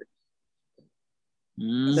it hurt.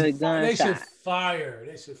 They should fire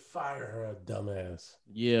her dumbass.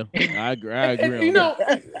 Yeah, I agree. And you know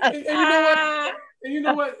what? And you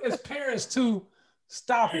know what? As parents too,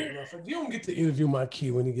 stop it. You don't get to interview my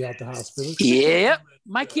kid when he get out the hospital. Yeah,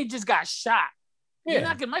 my kid just got shot. Yeah, you're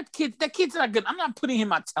not good. That kid's not good. I'm not putting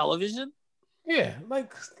him on television. Yeah, no,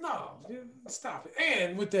 stop it.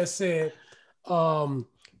 And with that said,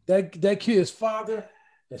 that kid's father,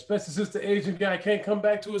 especially since the Asian guy can't come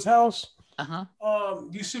back to his house.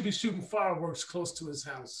 You should be shooting fireworks close to his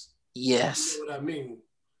house. Yes. You know what I mean?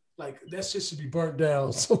 Like that shit should be burnt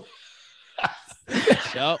down. So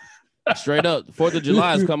yep. Straight up. 4th of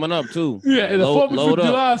July is coming up too. Yeah, and the 4th of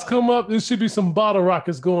July is come up. There should be some bottle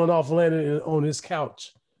rockets going off landing on his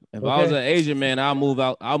couch. If I was an Asian man, I'll move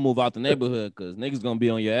out the neighborhood because niggas gonna be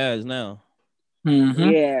on your ass now.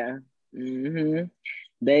 Yeah.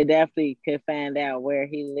 They definitely could find out where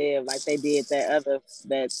he lived, like they did that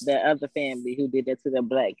other family who did that to the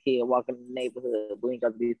black kid walking in the neighborhood. We ain't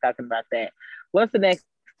gonna be talking about that. What's the next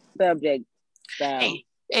subject? Hey,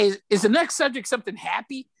 is the next subject something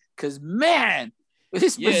happy? Because man,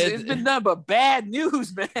 it's been nothing but bad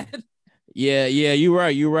news, man. Yeah,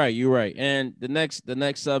 you're right. And the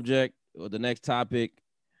next subject or the next topic,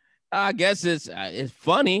 I guess it's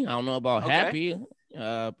funny. I don't know about happy.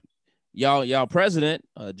 Y'all president,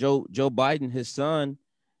 Joe Biden, his son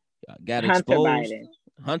got exposed.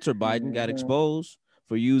 Hunter Biden got exposed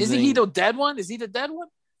for using. Isn't he the dead one? Is he the dead one?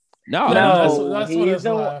 No, that's what it's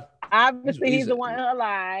alive. Obviously, he's the one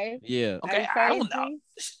alive. Yeah. Okay, I don't know.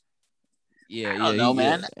 Yeah, I don't know,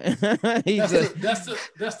 man. That's the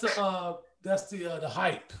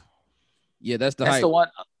hype. Yeah, that's the hype. That's the one.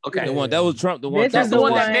 Okay, the one that was Trump. The one. That's the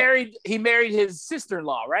one that married. He married his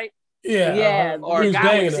sister-in-law, right? Yeah. Or a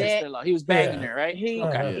guy with his sister-in-law. He was banging her, right?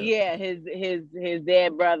 Yeah, his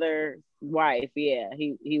dead brother's wife. Yeah,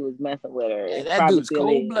 he was messing with her. Yeah, that dude's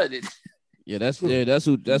cold-blooded. Yeah, that's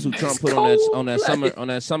who Trump put on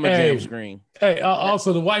that summer jam screen. Hey,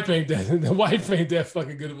 also the wife ain't that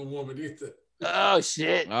fucking good of a woman either. Oh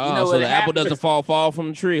shit! Oh, so the apple doesn't fall from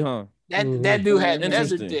the tree, huh? That dude had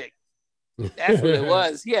desert dick. That's what it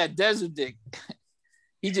was. He had desert dick.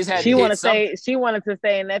 He just had. She wanted to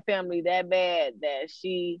stay in that family that bad that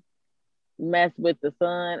she messed with the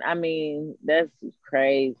son. I mean, that's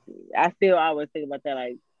crazy. I still always think about that.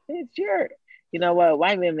 Like, sure, you know what?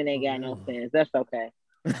 White women ain't got no sense. That's okay.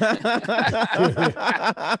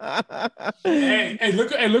 hey,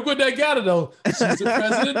 look what they got it though. She's the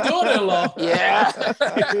president's daughter-in-law. Yeah.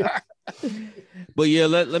 But yeah,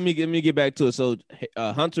 let me get back to it. So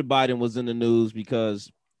Hunter Biden was in the news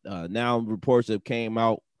because now reports have came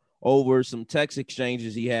out over some text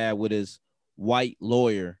exchanges he had with his white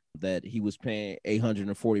lawyer that he was paying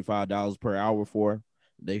 $845 per hour for.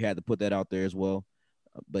 They had to put that out there as well.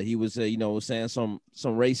 But he was saying some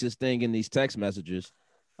racist thing in these text messages.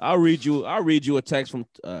 I'll read you a text from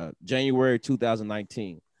January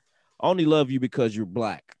 2019. I only love you because you're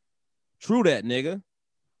black. True that, nigga.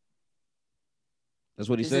 That's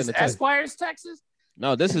what he said in the text. Esquire's Texas?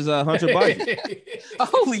 No, this is Hunter Biden.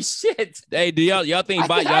 Holy shit! Hey, do y'all think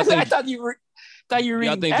Biden? I thought you were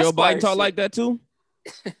y'all think Joe Biden talk like that too?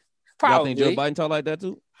 Probably. Y'all think Joe Biden talk like that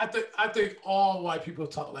too? I think all white people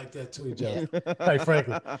talk like that to each other.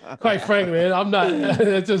 Quite frankly, man, I'm not.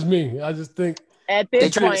 That's just me. I just think at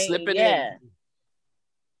this point,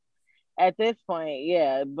 At this point,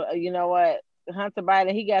 yeah. But you know what, Hunter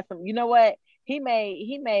Biden, he got some. You know what? he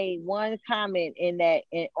made one comment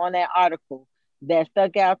on that article that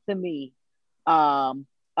stuck out to me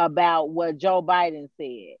about what Joe Biden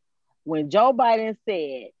said. When Joe Biden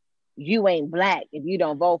said, "You ain't black if you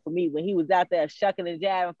don't vote for me," when he was out there shucking and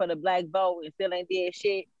jiving for the black vote and still ain't did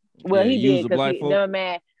shit. Well, he did because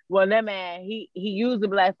that man, he used the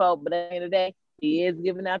black folk, but at the end of the day, he is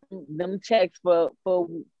giving out them checks for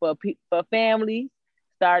families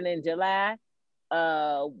starting in July.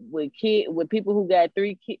 With people who got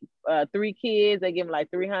three kids, they give them like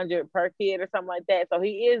 $300 per kid or something like that. So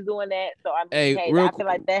he is doing that. So I mean, I feel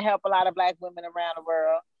like that help a lot of black women around the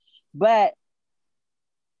world. But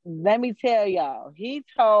let me tell y'all, he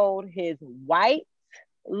told his white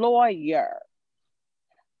lawyer,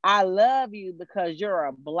 "I love you because you're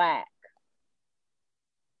a black."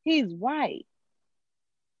 He's white.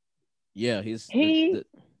 Yeah, the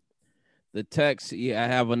text. Yeah, I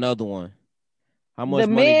have another one. How much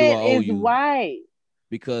the money man do I owe is you? White.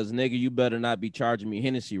 Because nigga, you better not be charging me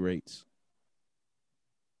Hennessy rates.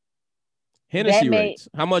 Hennessy rates.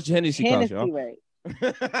 How much Hennessy cost y'all? Rate.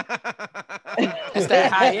 It's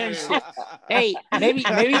that high end shit. Hey, maybe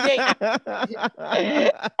they.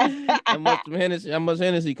 How much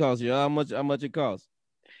Hennessy cost you? How much it costs?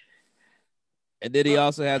 And then he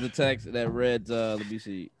also has a text that read, let me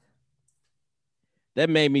see.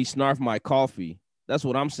 That made me snarf my coffee. That's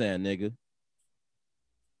what I'm saying, nigga.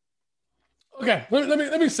 Okay,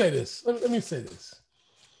 let me say this. Let me say this.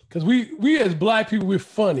 Because we as black people, we're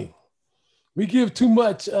funny. We give too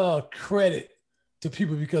much credit to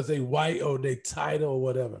people because they white or they title or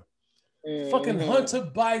whatever. Mm-hmm. Fucking Hunter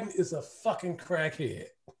Biden is a fucking crackhead.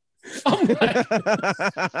 I'm like,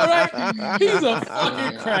 all right, he's a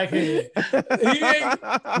fucking crackhead.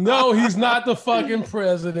 He's not the fucking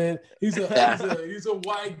president. He's a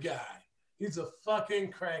white guy. He's a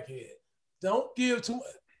fucking crackhead. Don't give too much.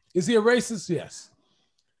 Is he a racist? Yes.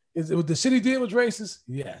 The shit he did was racist?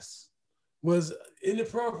 Yes. Was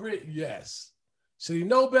inappropriate? Yes. Should he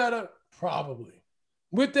know better? Probably.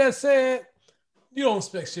 With that said, you don't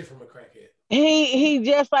expect shit from a crackhead. He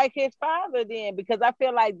just like his father then, because I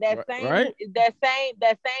feel like that same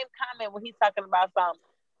comment when he's talking about something,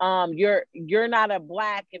 you're not a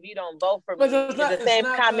black if you don't vote for me. The same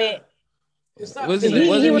comment.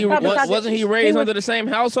 Wasn't he raised under the same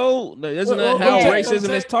household? Isn't that how racism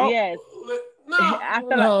is taught? Yes.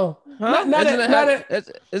 No.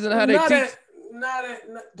 Isn't how they teach?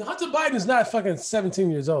 Hunter Biden is not fucking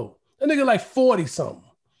 17 years old. That nigga like 40 something.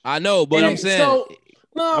 I know, but I'm saying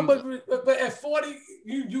but at 40,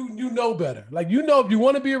 you know better. Like, you know, if you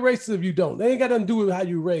want to be a racist, if you don't, they ain't got nothing to do with how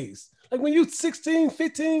you raised. Like when you 16,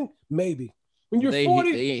 15, maybe. When you're 40,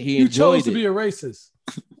 you chose to be a racist.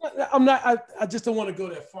 I'm not. I just don't want to go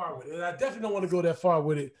that far with it. And I definitely don't want to go that far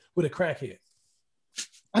with it with a crackhead.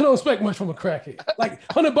 I don't expect much from a crackhead. Like,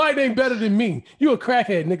 Hunter Biden ain't better than me. You a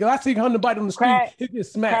crackhead, nigga. I see Hunter Biden on the street, he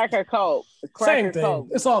gets smacked. Cracker coke. Same thing. Coke.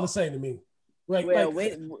 It's all the same to me. Like,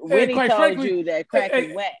 when he told you that crack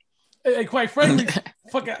is wet. Hey, quite frankly,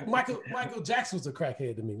 Michael Jackson was a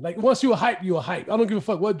crackhead to me. Like, once you a hype, you a hype. I don't give a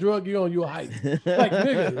fuck what drug you on, you a hype. Like,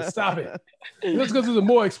 nigga, stop it. Just because it's a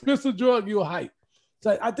more expensive drug, you a hype.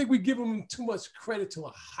 So I think we give him too much credit to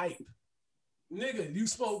a hype. Nigga, you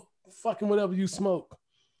smoke fucking whatever you smoke.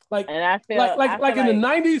 Like, and I feel like in the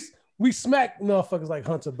 90s, we smacked motherfuckers like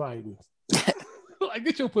Hunter Biden. Like,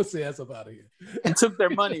 get your pussy ass up out of here. And took their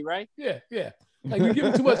money, right? Yeah. Like, we give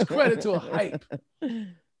him too much credit to a hype.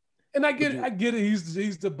 And I get it.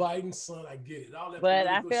 He's the Biden son. I get it. All that, but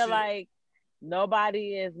I feel like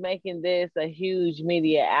nobody is making this a huge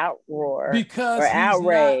media outroar because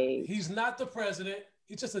outrage. He's not the president.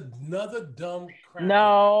 He's just another dumb crap.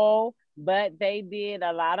 No, but they did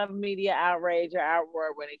a lot of media outrage or outroar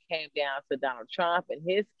when it came down to Donald Trump and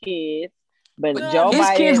his kids. But Joe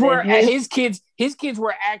Biden his kids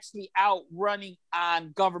were actually out running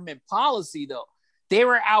on government policy, though. They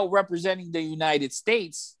were out representing the United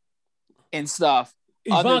States and stuff.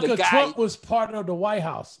 Ivanka Trump was part of the White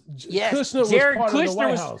House. Yes, Kushner was part of the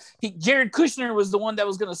White House. Jared Kushner was the one that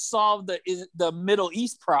was going to solve the Middle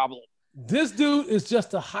East problem. This dude is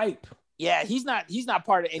just a hype. Yeah, he's not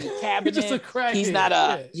part of any cabinet. He's just a crackhead.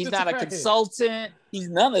 He's not a consultant. He's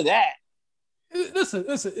none of that. Listen.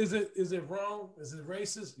 Is it wrong? Is it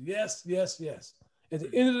racist? Yes. At the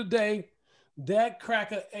end of the day, that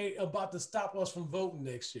cracker ain't about to stop us from voting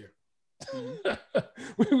next year.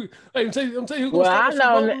 Mm-hmm. I'm telling you who's gonna stop us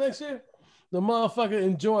from voting next year? The motherfucker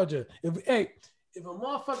in Georgia. If a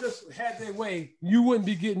motherfucker had their way, you wouldn't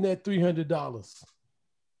be getting that $300.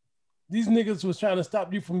 These niggas was trying to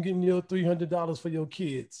stop you from getting your $300 for your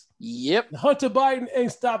kids. Yep. Hunter Biden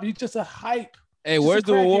ain't stopping. He's just a hype. Hey, where's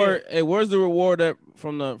the reward? Hey, where's the reward that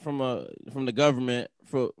from the government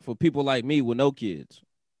for people like me with no kids?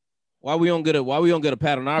 Why we don't get a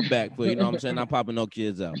pat on our back for, you know what I'm saying, not popping no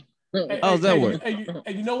kids out? How's that work? Hey,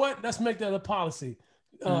 you know what? Let's make that a policy.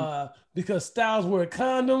 Because Styles wear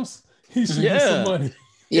condoms, he should get some money.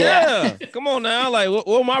 Yeah. Come on now. Like,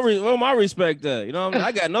 where my respect at? You know what I mean?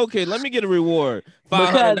 I got no kids. Let me get a reward.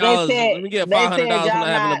 $500. Let me get $500 for not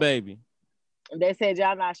having a baby. They said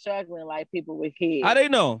y'all not struggling like people with kids. How they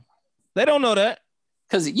know? They don't know that.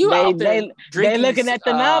 Because you out there they looking at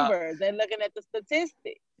the numbers. They're looking at the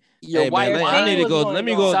statistics. Your white man, I need to go. Let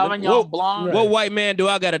me go. What white man do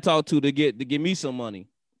I got to talk to give me some money?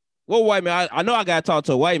 What white man? I know I got to talk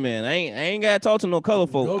to a white man. I ain't got to talk to no color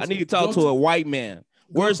folk. I need to talk to a white man.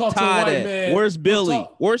 Where's Todd at? Where's Billy?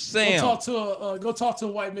 Where's Sam? Go talk to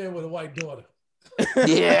a white man with a white daughter.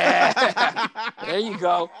 Yeah. There you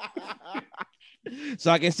go. So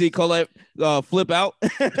I can see Colette flip out.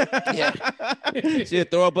 Yeah. She'll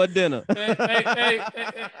throw up her dinner.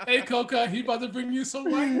 Hey, Coca, he about to bring you some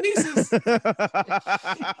white nieces.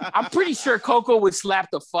 I'm pretty sure Coco would slap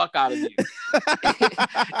the fuck out of you.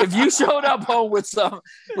 If you showed up home with some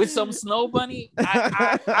snow bunny,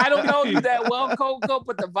 I don't know you that well, Coco,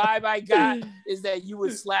 but the vibe I got is that you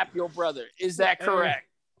would slap your brother. Is that correct?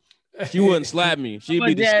 She wouldn't slap me. She'd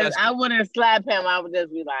be disgusted. I wouldn't slap him. I would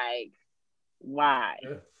just be like, why?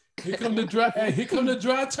 Here come the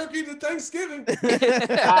dry turkey to Thanksgiving. The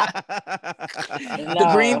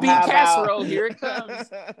green bean casserole, here it comes.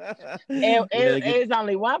 It's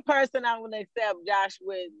only one person I would accept Josh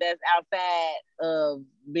with that's outside of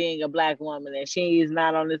being a black woman, and she's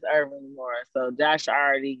not on this earth anymore. So Josh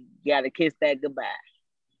already got to kiss that goodbye.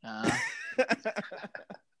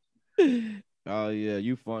 Oh yeah,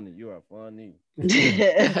 you funny. You are funny.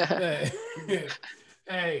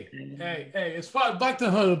 Hey, it's fine. Back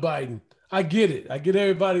to Hunter Biden. I get it. I get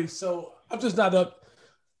everybody. So I'm just not up.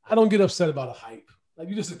 I don't get upset about a hype. Like,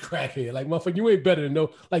 you're just a crackhead. Like, motherfucker, you ain't better than no.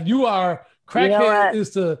 Like, you are crackhead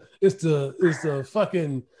is the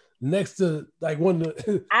fucking next to like one of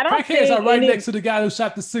the crackheads are right next to the guy who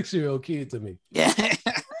shot the 6-year-old kid to me. Yeah.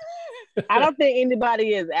 I don't think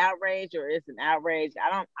anybody is outraged or it's an outrage.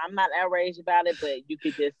 I'm not outraged about it, but you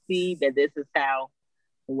could just see that this is how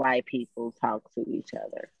white people talk to each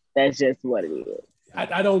other. That's just what it is.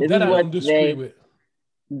 I don't disagree with.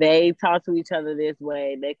 They talk to each other this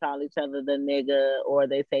way. They call each other the nigga, or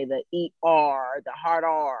they say the ER, the hard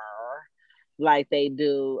R, like they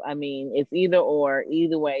do. I mean, it's either or.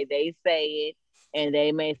 Either way, they say it, and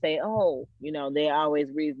they may say, oh, you know, they always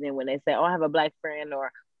reasoning when they say, oh, I have a black friend,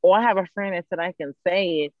 or I have a friend that said I can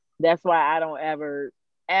say it. That's why I don't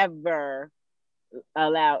ever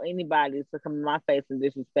allow anybody to come in my face and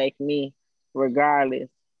disrespect me, regardless.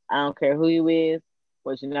 I don't care who you is,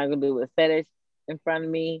 what you're not gonna do is say that in front of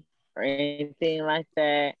me or anything like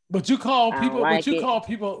that. But you call people,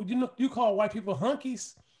 you call white people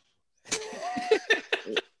hunkies.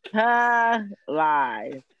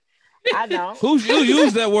 Lies. I know. Who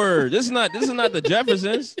used that word? This is not the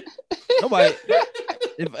Jeffersons. Nobody.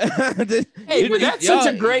 Hey, but that's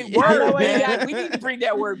such a great word, man. We need to bring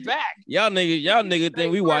that word back. Y'all nigga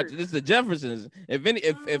think we watch this is the Jeffersons.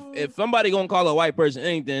 If somebody gonna call a white person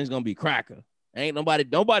anything, it's gonna be cracker. Ain't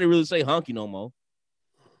nobody really say hunky no more.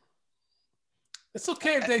 It's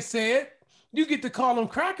okay if they say it. You get to call them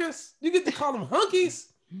crackers. You get to call them hunkies.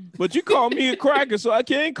 But you call me a cracker, so I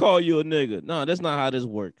can't call you a nigga. No, that's not how this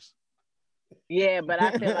works. Yeah, but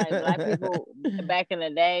I feel like black people back in the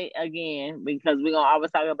day, again, because we're gonna always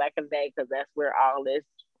talk about back in the day, because that's where all this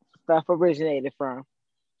stuff originated from.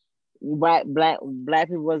 Black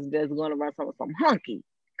people was just going to run from hunky.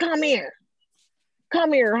 Come here,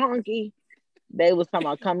 hunky. They was talking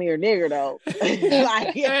about come here, nigger though.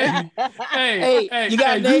 Like, hey, you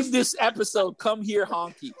gotta name this episode "Come Here,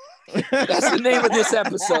 Honky." That's the name of this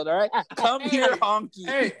episode, all right? Come here, Honky.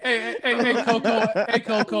 Hey,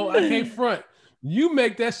 Coco, I can't front. You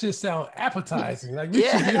make that shit sound appetizing. Like we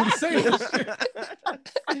should be able to say that shit.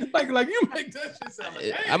 like you make that shit sound like,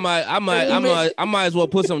 hey. I might as well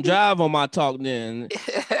put some jive on my talk then.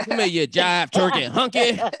 You make your jive turkey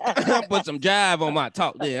hunky. Put some jive on my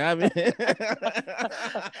talk then. I mean,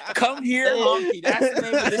 come here, honky. That's the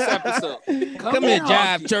name of this episode. Come here,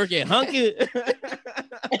 jive turkey hunky.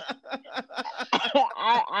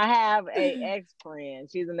 I have a ex-friend.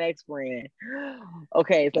 She's an ex-friend.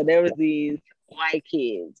 Okay, so there was these white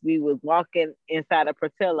kids. We was walking inside of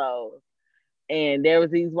Portillo's, and there was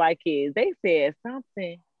these white kids. They said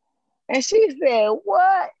something, and she said,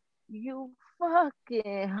 "What? You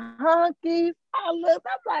fucking hunkies?" I looked.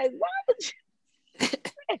 I'm like, "Why would you?"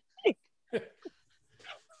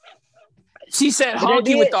 She said But they honky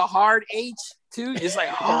did. with the hard H too. It's like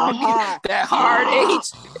honky, hard- that hard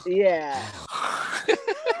H. Yeah.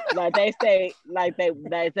 Like they say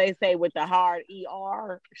with the hard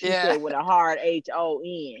ER. She Yeah. said with a hard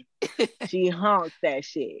HON. She honked that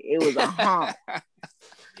shit. It was a honk.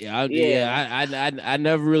 I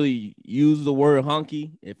never really use the word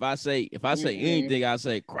honky. If I say anything, I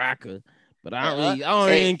say cracker. But I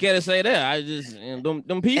don't even care to say that. I just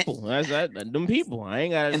them people. That's that. Them people. I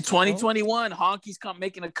ain't got. In 2021, honky's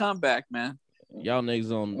making a comeback, man. Y'all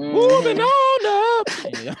niggas on moving on up.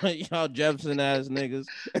 Y'all Jefferson ass niggas.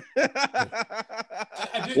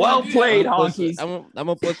 Well played, honkies. I'm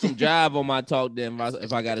gonna put some jive on my talk then.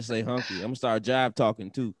 If I gotta say honky, I'm gonna start jive talking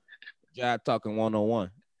too. Jive talking 101.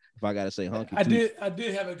 If I gotta say honky, I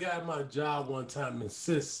did have a guy at my job one time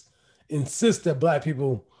insist that black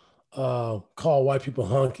people call white people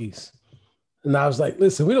honkies. And I was like,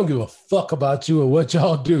 listen, we don't give a fuck about you or what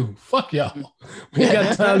y'all do. Fuck y'all. We ain't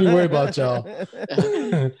got time to worry about y'all.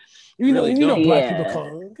 you know, black people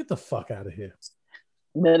call, get the fuck out of here.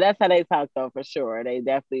 No, that's how they talk though, for sure. They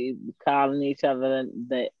definitely calling each other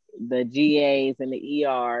the GAs and the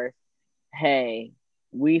ERs. Hey,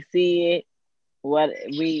 we see it. What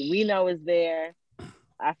we know is there.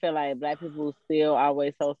 I feel like black people still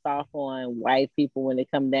always so soft on white people when they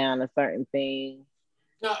come down to certain things.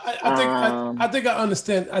 No, I think I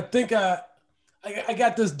understand. I think I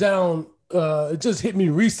got this down. It just hit me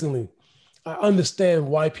recently. I understand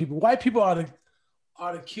white people. White people are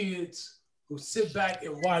the kids who sit back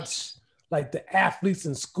and watch like the athletes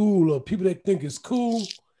in school or people they think is cool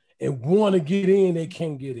and want to get in, they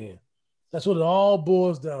can't get in. That's what it all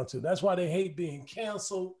boils down to. That's why they hate being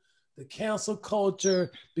canceled, the cancel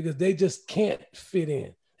culture, because they just can't fit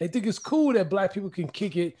in. They think it's cool that black people can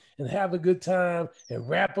kick it and have a good time and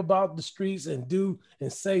rap about the streets and do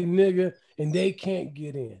and say nigga, and they can't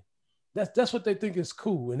get in. That's what they think is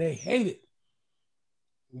cool, and they hate it.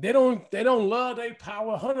 They don't love their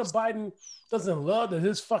power. Hunter Biden doesn't love that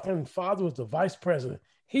his fucking father was the vice president.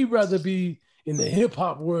 He'd rather be in the hip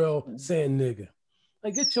hop world saying nigga.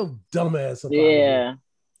 Like, get your dumb ass up out of here.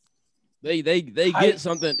 They get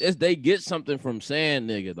something. They get something from saying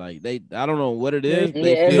nigga. Like I don't know what it is.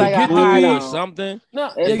 They it's feel like goofy or something.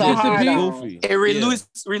 No, it's they get to be goofy. It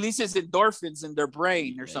releases endorphins in their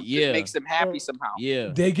brain or something. It makes them happy somehow.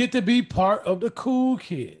 Yeah. They get to be part of the cool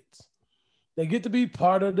kids. They get to be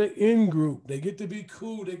part of the in group. They get to be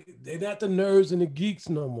cool. They're not the nerds and the geeks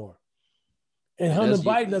no more. And Hunter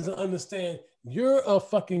Biden doesn't understand you're a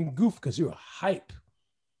fucking goof because you're a hype,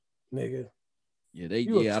 nigga. Yeah,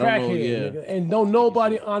 you a a crackhead, nigga. And don't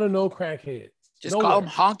nobody honor no crackheads. Just call him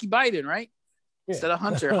Honky Biden, right? Yeah. Instead of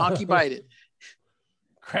Hunter, Honky Biden.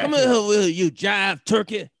 Come here, will you jive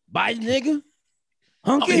turkey Biden, nigga?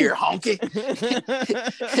 Honky? Come here, Honky.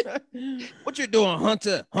 What you doing,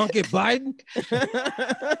 Hunter? Honky Biden?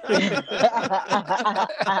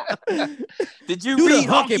 Did you read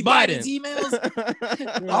Honky Biden's emails?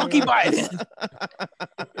 Honky Biden.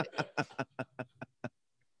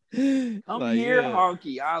 Come here,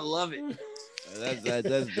 Honky. I love it. That's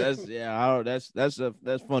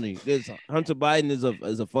funny. Hunter Biden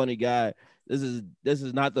is a funny guy. This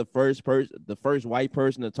is not the first white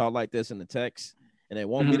person to talk like this in the text. And it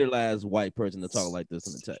won't be the last white person to talk like this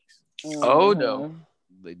in the text. Oh no.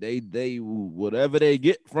 They whatever they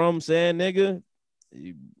get from saying nigga,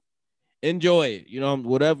 enjoy it. You know,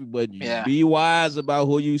 whatever, but be wise about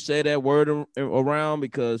who you say that word around,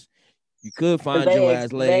 because you could find your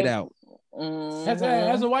ass laid out. Has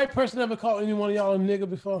a white person ever called any one of y'all a nigga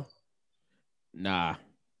before? Nah.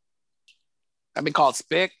 I've been called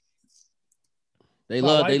spick. They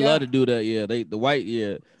love to do that. Yeah, the white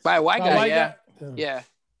by a white guy. Yeah. Yeah.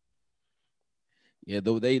 Yeah,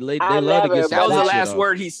 they love to get that was the last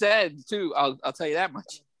word he said too. I'll tell you that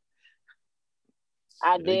much.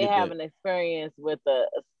 I did have an experience he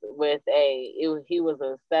was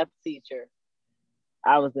a step teacher.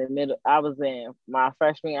 I was in my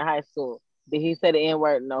freshman year in high school. Did he say the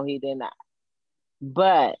N-word? No, he did not.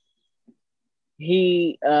 But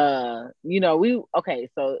he so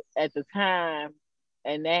at the time,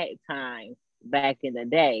 and that time back in the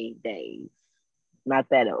days, not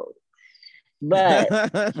that old, but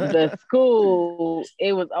the school,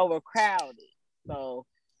 it was overcrowded. So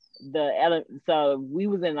we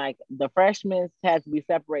was in like the freshmen had to be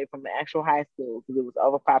separated from the actual high school because it was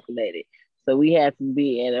overpopulated. So we had to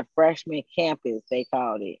be at a freshman campus, they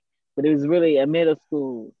called it, but it was really a middle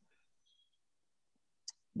school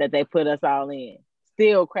that they put us all in.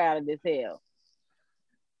 Still crowded as hell.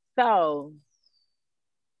 So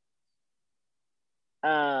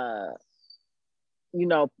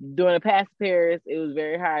during the past periods, it was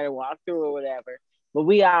very hard to walk through or whatever. But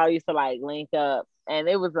we all used to like link up, and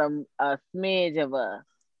it was a smidge of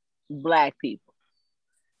Black people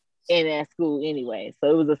in that school anyway. So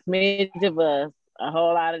it was a smidge of us, a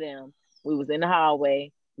whole lot of them. We was in the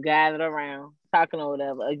hallway, gathered around, talking or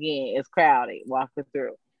whatever. Again, it's crowded, walking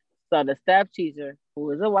through. So the staff teacher, who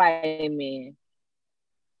was a white man,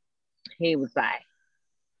 he was like,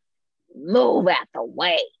 "Move out the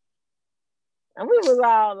way." And we was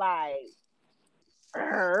all like,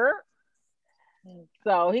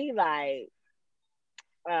 So he like,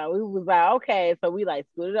 we was like, okay. So we like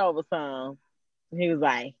scooted over some. He was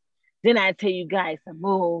like, "Then I tell you guys to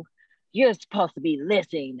move. You're supposed to be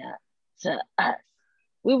listening to us."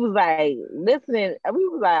 We was like listening. We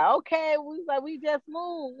was like, okay. We was like, we just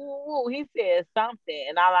moved. Woo, woo. He said something,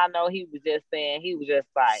 and all I know he was just saying, he was just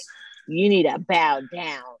like, "You need to bow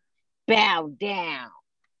down, bow down."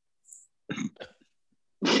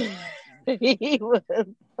 He was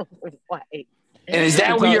white. And is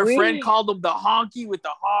that when your friend called him the honky with the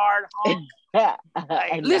hard honk?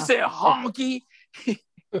 Like, listen, honky.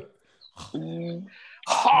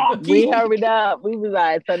 Honky. We hurried up. We was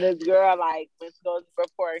like, so this girl like went to go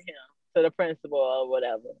report him to the principal or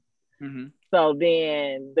whatever. Mm-hmm. So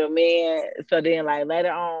then like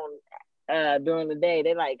later on during the day,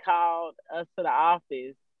 they like called us to the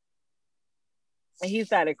office. And he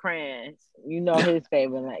started crying. His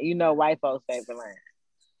favorite line. White folks' favorite line.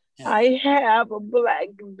 Yeah. "I have a Black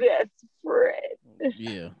best friend."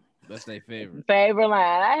 Yeah, that's their favorite. Favorite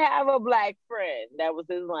line. "I have a Black friend." That was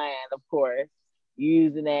his line, of course.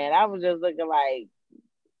 Using that. I was just looking like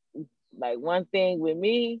one thing with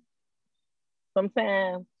me,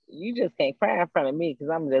 sometimes you just can't cry in front of me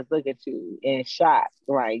because I'm just looking at you in shock.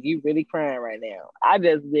 Right? You really crying right now. I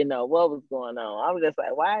just didn't know what was going on. I was just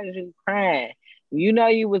like, why is you crying?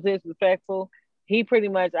 You was disrespectful. He pretty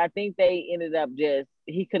much, I think they ended up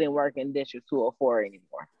he couldn't work in District 204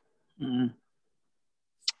 anymore. Mm-hmm.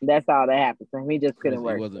 That's all that happened to him. He just couldn't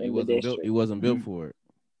work in the district. He wasn't built for it.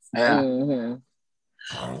 Yeah. Mm-hmm.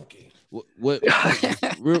 Okay. What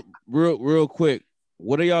real quick,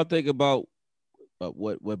 what do y'all think about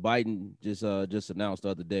what Biden just announced the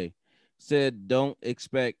other day? Said don't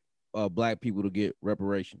expect Black people to get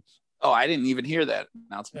reparations. Oh, I didn't even hear that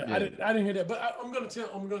announcement. Yeah, I didn't hear that, but I'm gonna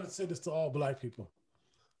say this to all Black people.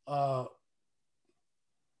 Don't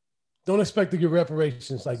expect to get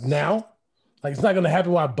reparations like now. Like it's not gonna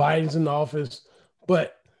happen while Biden's in the office.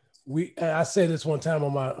 But I said this one time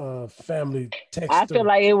on my family text. I feel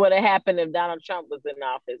like it would have happened if Donald Trump was in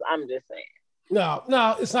office. I'm just saying. No,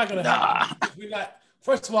 it's not gonna happen.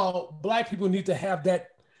 First of all, Black people need to have that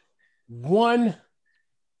one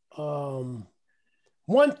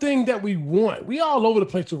thing that we want. We all over the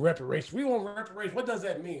place with reparations. We want reparations. What does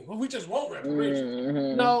that mean? Well, we just want reparations.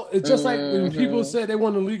 Mm-hmm. No, it's just like when people said they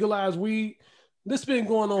want to legalize weed. This has been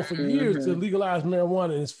going on for years to legalize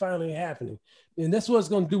marijuana, and it's finally happening. And that's what it's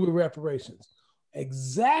going to do with reparations.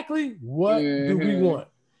 Exactly what do we want?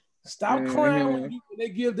 Stop crying when they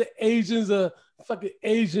give the Asians a fucking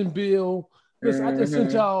Asian bill. Listen, I just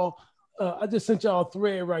sent y'all a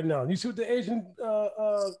thread right now. You see what the Asian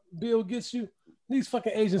bill gets you? These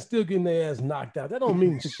fucking Asians still getting their ass knocked out. That don't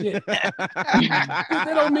mean shit. That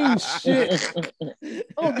don't mean shit.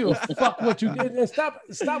 I don't give a fuck what you get. And stop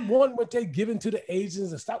wanting what they giving to the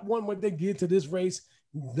Asians and stop wanting what they give to this race.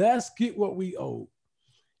 Let's get what we owe.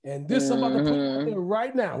 And this I'm about to put out there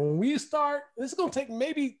right now. When we start, this is going to take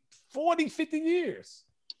maybe 40, 50 years.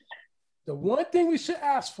 The one thing we should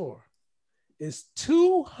ask for is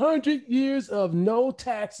 200 years of no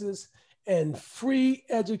taxes and free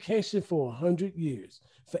education for 100 years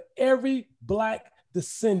for every Black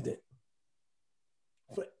descendant.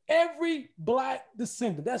 For every Black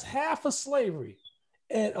descendant. That's half of slavery.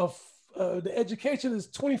 And the education is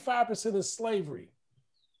 25% of slavery.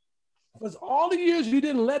 For all the years you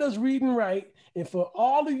didn't let us read and write, and for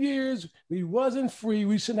all the years we wasn't free,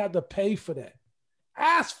 we shouldn't have to pay for that.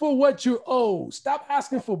 Ask for what you're owed. Stop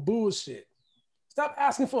asking for bullshit. Stop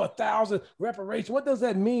asking for 1,000 reparations. What does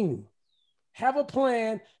that mean? Have a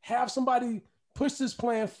plan, have somebody push this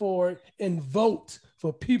plan forward and vote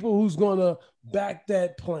for people who's going to back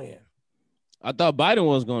that plan. I thought Biden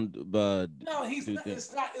was going to. No, he's not.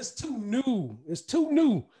 It's not. It's too new. It's too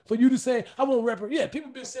new for you to say, I want reparations. Yeah, people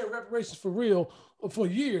have been saying reparations for real for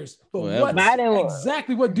years. But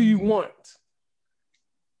exactly what do you want?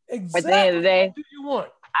 Exactly at the end of the day, what do you want?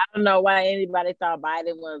 I don't know why anybody thought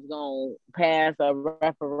Biden was going to pass a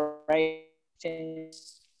reparation.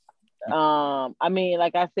 I mean,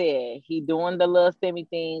 like I said, he doing the little stimmy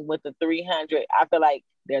thing with the 300. I feel like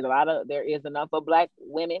there is enough of Black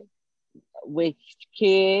women with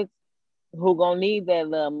kids who gonna need that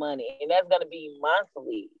little money, and that's gonna be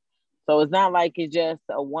monthly. So it's not like it's just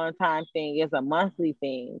a one-time thing; it's a monthly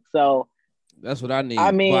thing. So That's what I need.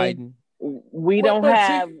 I mean, Biden. we don't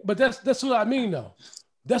have. But that's what I mean though.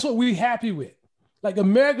 That's what we happy with. Like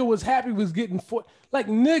America was happy with getting like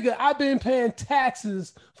nigga. I've been paying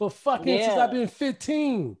taxes for fucking since I've been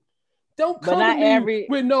 15. Don't come to me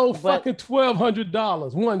with no fucking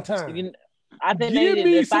 $1,200 one time. I think give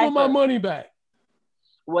me some of my money back.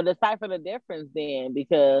 Well, decipher the difference then,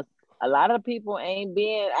 because a lot of people ain't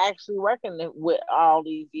been actually working with all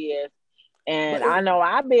these years. And I know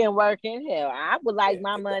I've been working. Hell, I would like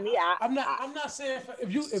my money. I'm not saying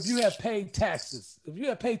if you have paid taxes,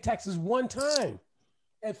 one time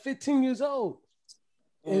at 15 years old,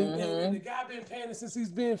 and the guy been paying it since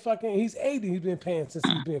he's 80. He's been paying since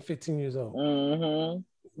he's been 15 years old.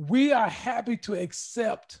 We are happy to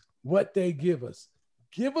accept what they give us.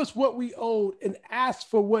 Give us what we owed and ask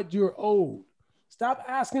for what you're owed. Stop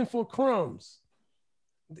asking for crumbs.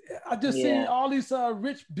 I just seen all these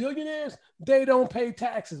rich billionaires, they don't pay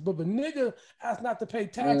taxes. But if a nigga asks not to pay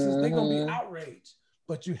taxes, they're going to be outraged.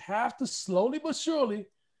 But you have to slowly but surely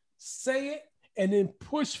say it and then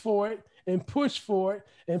push for it and push for it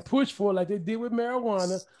and push for it like they did with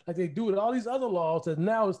marijuana, like they do with all these other laws that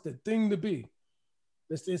now it's the thing to be.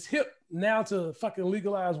 It's hip now to fucking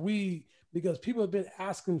legalize weed because people have been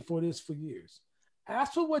asking for this for years.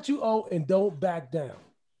 Ask for what you owe and don't back down.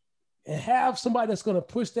 And have somebody that's going to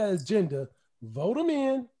push that agenda, vote them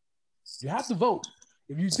in. You have to vote.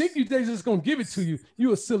 If you think they're just going to give it to you,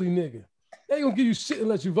 you a silly nigga. They ain't going to give you shit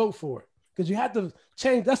unless you vote for it. Because you have to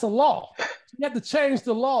change, that's a law. You have to change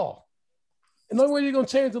the law. And the only way you're going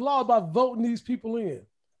to change the law is by voting these people in.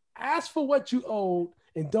 Ask for what you owed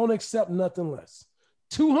and don't accept nothing less.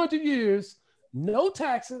 200 years, no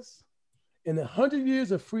taxes, and 100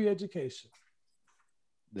 years of free education.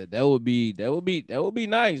 That would be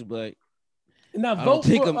nice, but now vote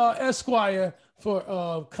for Esquire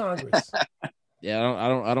for Congress. Yeah,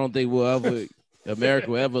 I don't think America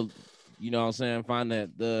will ever, you know what I'm saying, find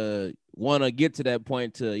that want to get to that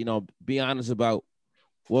point to, you know, be honest about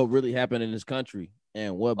what really happened in this country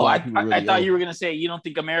and what black people really I thought you were gonna say you don't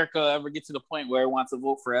think America ever get to the point where it wants to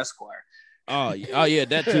vote for Esquire. Oh yeah,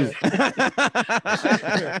 that too.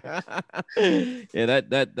 Yeah,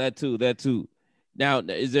 that too. Now,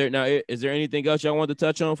 is there anything else y'all want to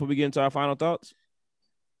touch on before we get into our final thoughts?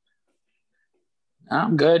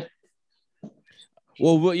 I'm good.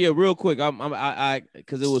 Well, yeah, real quick. I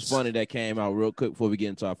because it was funny that came out real quick before we get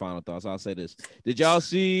into our final thoughts. I'll say this: did y'all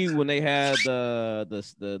see when they had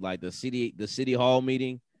the city hall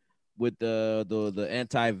meeting with the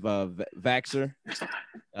anti-vaxxer?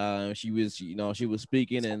 She was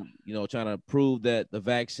speaking and trying to prove that the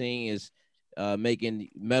vaccine is making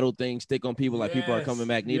metal things stick on people, like people are coming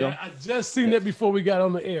Magneto. Yeah, I just seen that before we got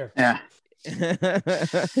on the air. Yeah.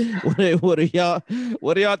 What are y'all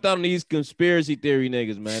thought on these conspiracy theory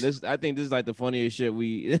niggas, man? I think this is like the funniest shit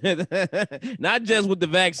we not just with the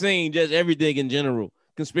vaccine, just everything in general.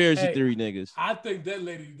 Conspiracy theory niggas. I think that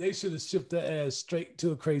lady, they should have shipped that ass straight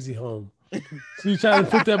to a crazy home. She trying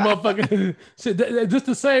to put that motherfucker shit, just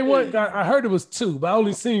the same one. I heard it was two, but I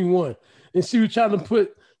only seen one. And she was trying to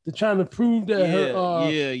prove that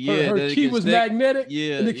her key was magnetic,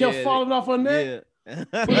 and it kept falling off her neck.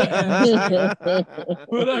 Put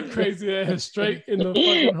her crazy ass straight in the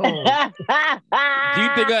fucking home. Do you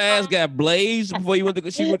think her ass got blazed before you went to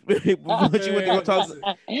go talk?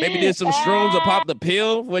 Maybe did some shrooms or popped the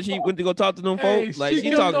pill when she went to go talk to them folks. Like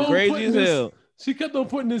she talking crazy as hell. She kept on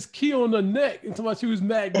putting this key on her neck until she was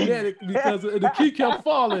magnetic because the key kept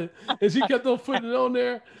falling, and she kept on putting it on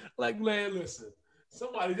there. Like, man, listen,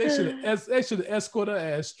 somebody they should have escorted her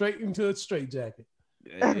ass straight into a straitjacket.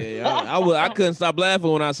 Yeah, I couldn't stop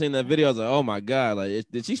laughing when I seen that video. I was like, oh my god, like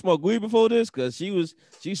did she smoke weed before this? Because she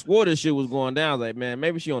swore this shit was going down. I was like, man,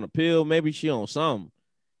 maybe she on a pill, maybe she on something.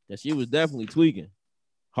 That she was definitely tweaking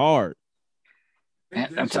hard.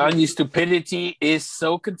 I'm telling you, stupidity is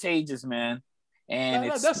so contagious, man.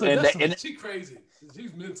 And she's crazy.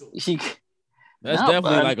 She's mental. That's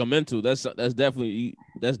definitely like a mental. That's definitely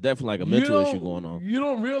like a mental issue going on. You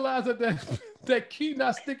don't realize that key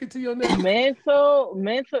not sticking to your neck. Mental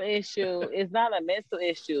issue is not a mental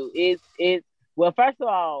issue. It's well, first of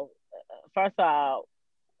all,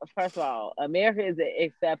 America is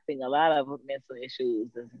accepting a lot of mental issues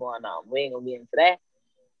that's going on. We ain't gonna get into that.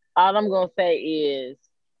 All I'm gonna say is,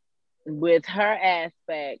 with her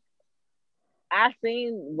aspect, I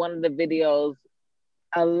seen one of the videos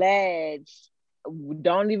alleged.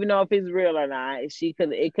 Don't even know if it's real or not.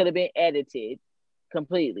 It could have been edited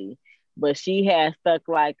completely. but she had stuck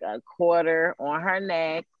like a quarter on her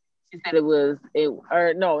neck. She said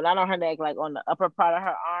or no, not on her neck, like on the upper part of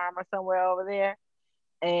her arm or somewhere over there.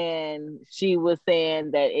 And she was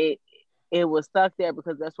saying that it was stuck there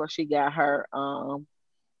because that's where she got her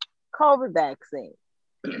COVID vaccine.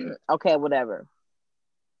 Okay, whatever.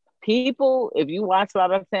 People, if you watch a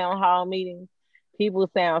lot of town hall meetings, people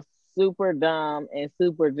sound super dumb and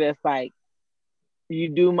super just like,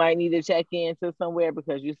 you might need to check into somewhere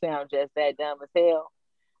because you sound just that dumb as hell.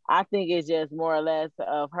 I think it's just more or less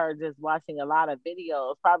of her just watching a lot of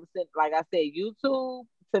videos. Probably, like I said, YouTube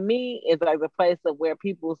to me is like the place of where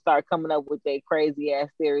people start coming up with their crazy ass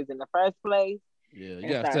theories in the first place. Yeah, you and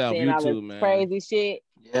gotta start stay off seeing all YouTube, this man. crazy shit.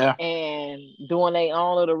 Yeah. And doing their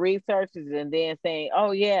own little researches and then saying,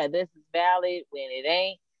 oh yeah, this is valid when it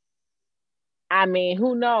ain't. I mean,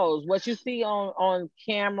 who knows? What you see on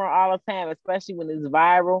camera all the time, especially when it's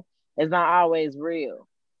viral, is not always real.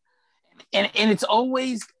 And it's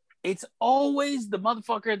always the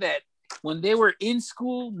motherfucker that when they were in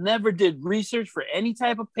school never did research for any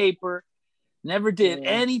type of paper, never did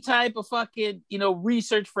any type of fucking,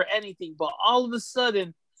 research for anything, but all of a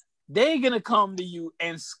sudden they're gonna come to you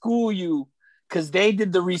and school you because they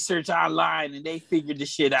did the research online and they figured the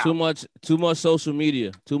shit out. Too much social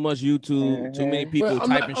media, too much YouTube, too many people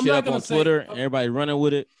typing shit up on Twitter, everybody running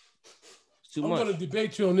with it. It's too much. I'm going to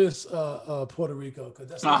debate you on this, Puerto Rico, because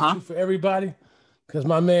that's not true for everybody. Because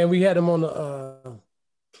my man, we had him on the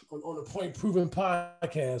Point Proven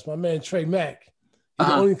podcast. My man Trey Mack, he's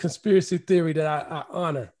the only conspiracy theory that I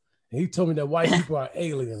honor. And he told me that white people are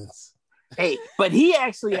aliens. Hey, but he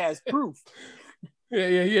actually has proof.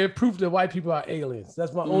 Yeah. Proof that white people are aliens.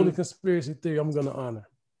 That's my only conspiracy theory I'm going to honor.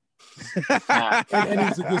 and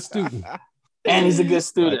he's a good student. And he's a good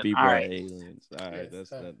student. White people all are right. aliens. All right,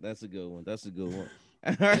 that's a good one. That's a good one.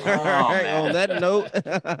 Oh,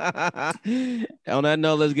 on that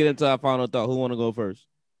note, let's get into our final thought. Who want to go first?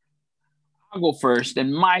 I'll go first.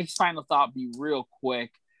 And my final thought be real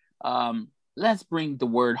quick. Let's bring the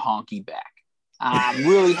word honky back. I'm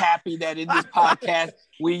really happy that in this podcast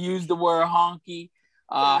we use the word honky.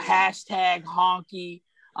 Hashtag honky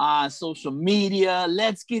on social media.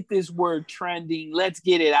 Let's get this word trending. Let's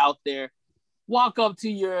get it out there. Walk up to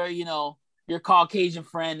your Caucasian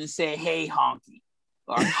friend and say, "Hey, honky,"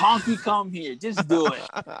 or "Honky, come here." Just do it.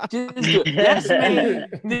 Just do it.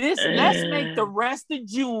 Let's make the rest of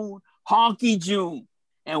June honky June,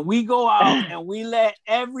 and we go out and we let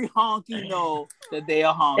every honky know that they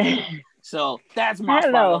are honky. So that's my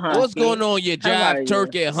final thought. What's going on, you jive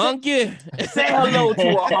turkey honky? Say hello to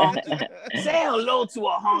a honky. Say hello to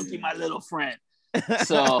a honky, my little friend.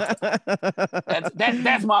 So that's my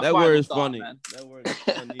that final word is thought, funny. man. That word is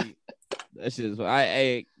funny. That shit is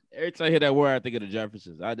funny. Every time I hear that word, I think of the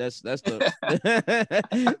Jeffersons. That's that's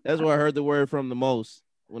where I heard the word from the most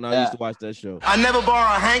when I used to watch that show. I never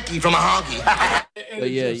borrow a hanky from a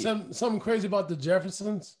honky. Something crazy about the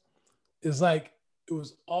Jeffersons is like it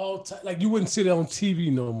was all like you wouldn't see it on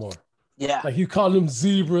TV no more. Yeah, like you call them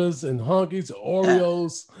zebras and honkies,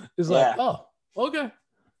 Oreos. It's like, oh, okay.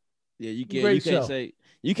 Yeah, you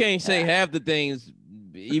can't say half the things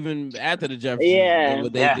even after the Jeffersons. Yeah,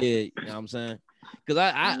 what they did. You know what I'm saying? Because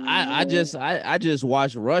I just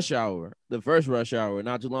watched Rush Hour, the first Rush Hour,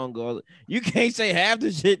 not too long ago. You can't say half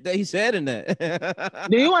the shit they said in that.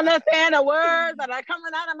 Do you understand the words that are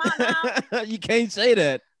coming out of my mouth? You can't say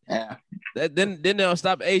that. Yeah. Then they'll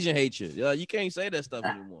stop Asian hate you. You can't say that stuff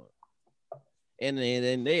anymore. And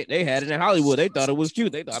they had it in Hollywood. They thought it was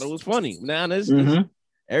cute. They thought it was funny. Now this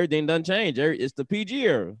everything done change. It's the PG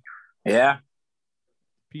era. Yeah.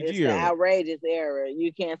 PG it's era. The outrageous era.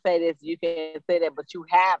 You can't say this, you can't say that, but you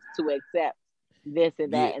have to accept this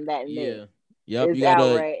and that and that and this. Yep. It's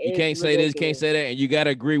You can't say this, can't say that, and you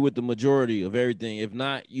gotta agree with the majority of everything. If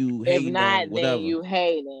not, you hating. If not, whatever. then you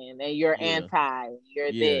hating and you're anti. You're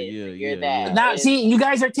you're that. Now, see, you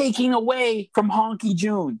guys are taking away from Honky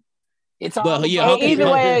June. It's all either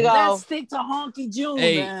way it goes. Let's stick to Honky June,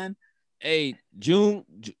 man. Hey,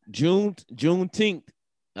 Juneteenth.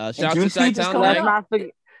 Shout to Sighttown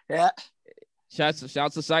Night. Yeah. Shout to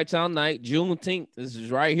Sighttown Night. Juneteenth. This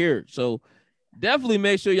is right here. So definitely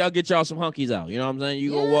make sure y'all get y'all some hunkies out. You know what I'm saying?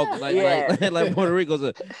 You gonna walk like Puerto Rico's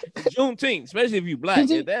Juneteenth, especially if you black.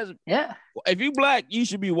 If you black, you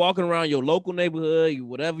should be walking around your local neighborhood,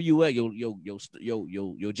 whatever you at, your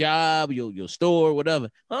job, your store, whatever.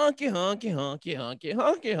 Honky.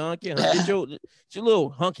 Get your little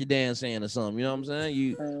hunky dance in or something. You know what I'm saying?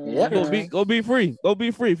 You go be free. Go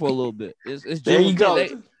be free for a little bit. It's there you go.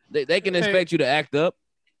 They can expect you to act up.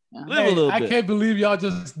 Live a little bit. I can't believe y'all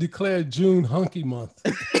just declared June Hunky Month.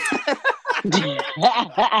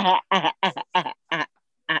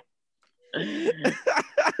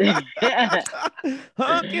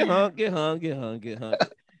 Honky.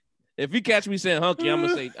 If you catch me saying hunky, I'm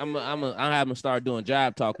gonna say I'm have to start doing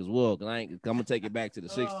jive talk as well. Cause I'm gonna take it back to the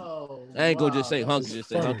 60s. I ain't gonna just say hunky, just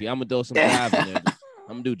say hunky. I'm gonna throw some jive in there.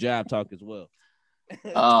 I'm gonna do jive talk as well.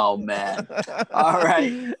 Oh man! All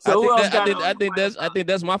right. So I think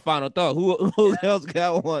that's my final thought. Who else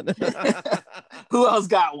got one? Who else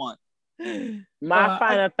got one? My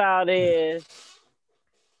final thought is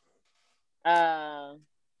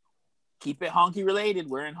keep it honky related.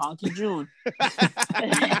 We're in honky June.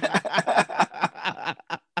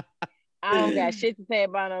 I don't got shit to say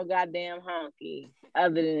about no goddamn honky.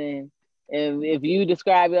 Other than if you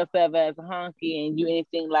describe yourself as a honky and you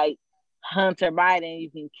anything like Hunter Biden, you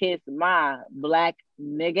can kiss my black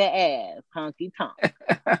nigga ass, honky tonk.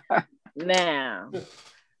 Now,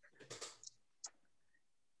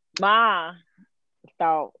 my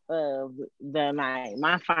thought of the night,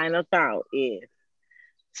 my final thought is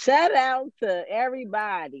shout out to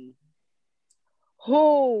everybody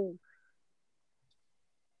who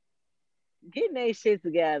getting their shit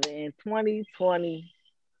together in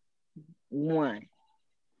 2021.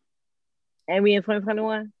 And we in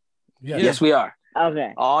 2021? Yes, we are.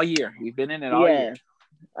 Okay. All year. We've been in it all year.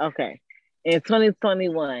 Okay. In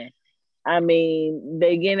 2021. I mean,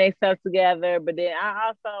 they getting their stuff together, but then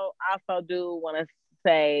I also do want to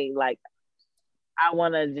say, like, I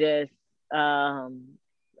want to just,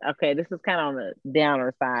 okay, this is kind of on the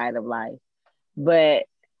downer side of life, but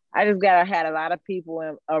I just had a lot of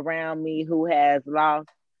people around me who has lost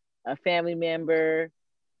a family member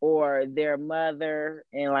or their mother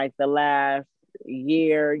in like the last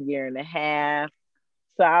year and a half.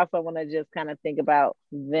 So I also want to just kind of think about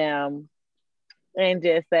them and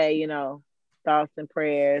just say, you know, thoughts and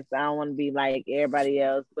prayers. I don't want to be like everybody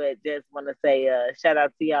else, but just want to say shout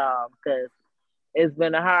out to y'all because it's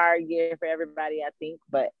been a hard year for everybody, I think,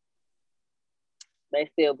 but they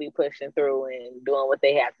still be pushing through and doing what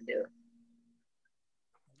they have to do.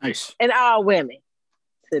 Nice. And all women,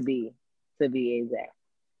 to be exact.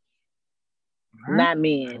 Not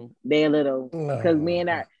men. They're little, because men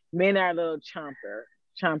are a little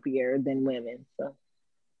chompier than women. So.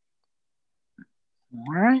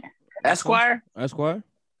 All right. Esquire? What's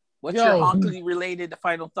your honky related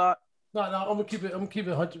final thought? No, I'm gonna keep it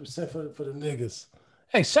 100% for the niggas.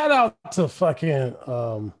 Hey, shout out to fucking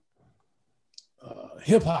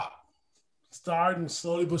hip hop. Starting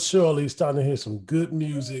slowly but surely, starting to hear some good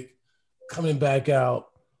music coming back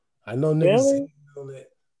out. I know niggas hating on that.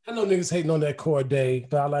 I know niggas hating on that Corday,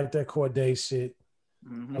 but I like that Corday shit.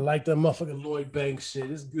 Mm-hmm. I like that motherfucking Lloyd Banks shit.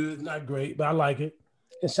 It's good, not great, but I like it.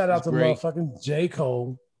 And shout out to motherfucking J.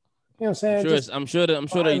 Cole. You know what I'm saying? I'm sure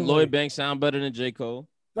that Lloyd Banks sound better than J. Cole.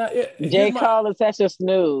 Now, J. Cole is such a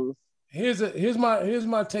snooze. Here's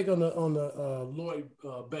my take on the Lloyd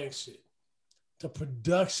Banks shit. The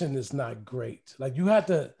production is not great. Like you have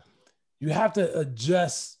to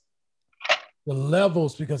adjust the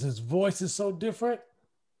levels because his voice is so different.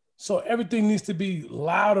 So everything needs to be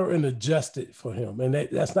louder and adjusted for him, and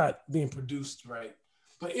that's not being produced right.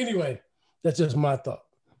 But anyway, that's just my thought.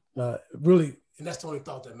 Really, and that's the only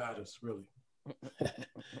thought that matters, really.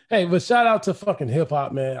 Hey, but shout out to fucking hip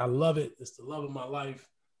hop, man. I love it. It's the love of my life.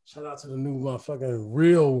 Shout out to the new motherfucking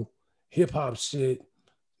real hip hop shit.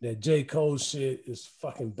 That J. Cole shit is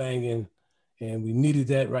fucking banging, and we needed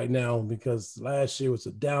that right now because last year was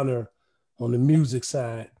a downer on the music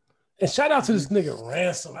side. And shout out to this nigga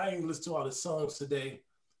Ransom. I ain't listened to all the songs today.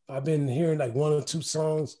 I've been hearing like one or two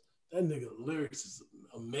songs. That nigga lyrics is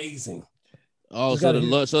amazing. Oh, so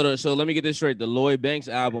let me get this straight. The Lloyd Banks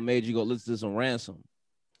album made you go listen to some Ransom.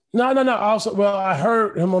 No. I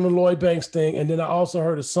heard him on the Lloyd Banks thing, and then I also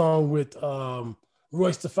heard a song with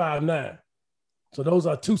Royce the 5'9". So those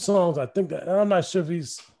are two songs. I think that I'm not sure if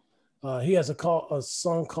he has a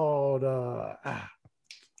song called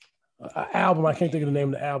album. I can't think of the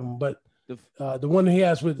name of the album, but the one that he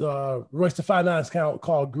has with Royce the 5'9" is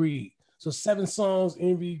called Greed. So 7 songs: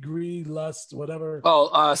 envy, greed, lust, whatever.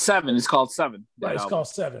 7. It's called 7. Right, it's called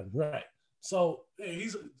 7. Right. So hey,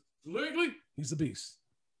 lyrically, he's a beast.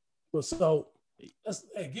 But so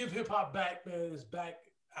give hip hop back, man. It's back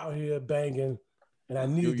out here banging, and I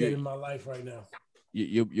need that in my life right now.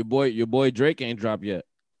 Your boy Drake ain't dropped yet.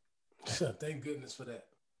 Thank goodness for that.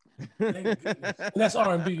 Thank goodness. And that's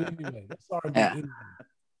R&B anyway. That's R&B anyway.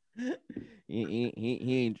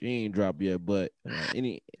 He ain't dropped yet, but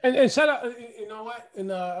and shout out, you know what?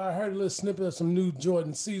 And I heard a little snippet of some new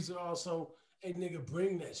Jordan Caesar also. Hey nigga,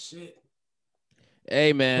 bring that shit.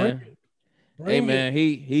 Hey man, bring it.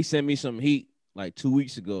 He sent me some heat like 2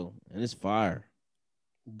 weeks ago, and it's fire.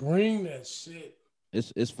 Bring that shit.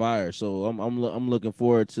 It's fire. So I'm looking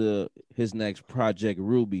forward to his next project,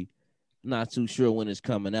 Ruby. Not too sure when it's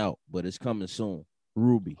coming out, but it's coming soon.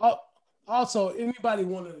 Ruby. Also, anybody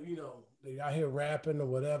want to, they out here rapping or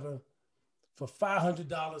whatever, for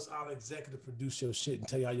 $500, I'll executive produce your shit and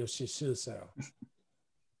tell you how your shit should sound.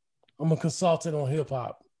 I'm a consultant on hip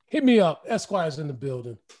hop. Hit me up. Esquire's in the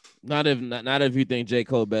building. Not if you think J.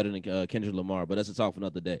 Cole better than Kendrick Lamar, but that's a talk for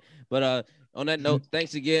another day. But on that note,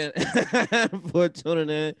 thanks again for tuning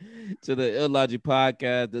in to the Illogic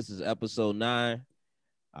Podcast. This is episode 9,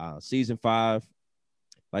 season 5.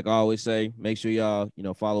 Like I always say, make sure y'all,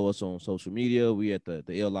 follow us on social media. We at the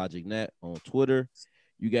Illogic Net on Twitter.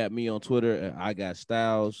 You got me on Twitter at I Got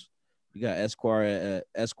Styles. You got Esquire at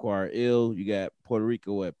Esquire Ill. You got Puerto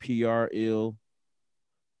Rico at PR Ill.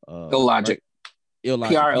 Illogic.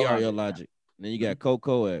 Illogic. PR Illogic. And then you got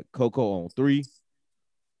Coco at Coco on 3.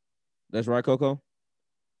 That's right, Coco?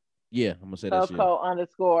 Yeah, I'm gonna say that shit. Coco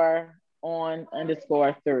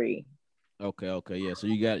 _on_3. Okay, yeah. So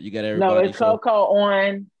you got everybody. No, it's Coco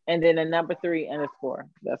on and then a number 3 _.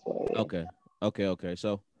 That's what it is. Okay.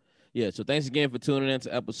 So yeah, so thanks again for tuning in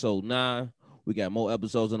to episode 9. We got more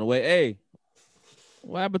episodes on the way. Hey,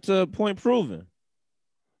 what happened to Point Proven?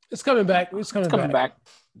 It's coming back. It's coming back.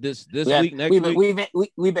 This week, next week.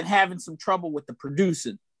 We've been having some trouble with the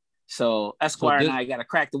producing. So Esquire and I got to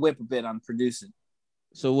crack the whip a bit on producing.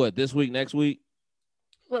 So what? This week, next week?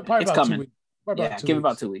 Well, probably it's about coming. 2 weeks. About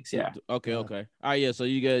about 2 weeks. Yeah. Okay. All right. Yeah. So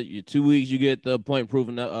you get your 2 weeks. You get the Point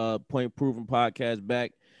Proven podcast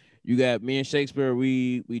back. You got me and Shakespeare.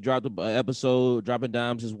 We dropped an episode, dropping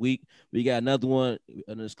dimes this week. We got another one,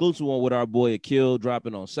 an exclusive one with our boy Akil,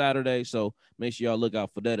 dropping on Saturday. So make sure y'all look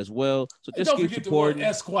out for that as well. So just keep supporting. The one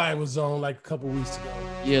Esquire was on like a couple weeks ago.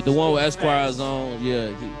 Yeah, the one with Esquire is on.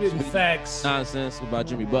 Yeah, getting facts, nonsense about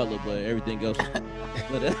Jimmy Butler, but everything else.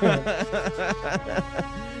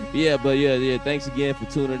 Yeah. Thanks again for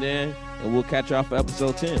tuning in, and we'll catch y'all for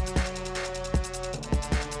episode 10.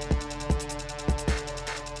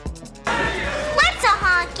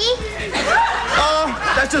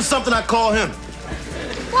 That's just something I call him.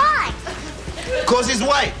 Why? 'Cause he's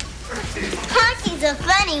white. Honky's a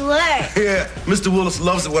funny word. Yeah, Mr. Willis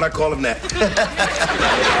loves it when I call him that.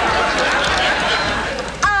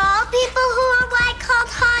 Are all people who are white called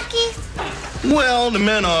honkies? Well, the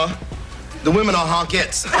men are. The women are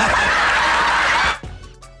honkettes.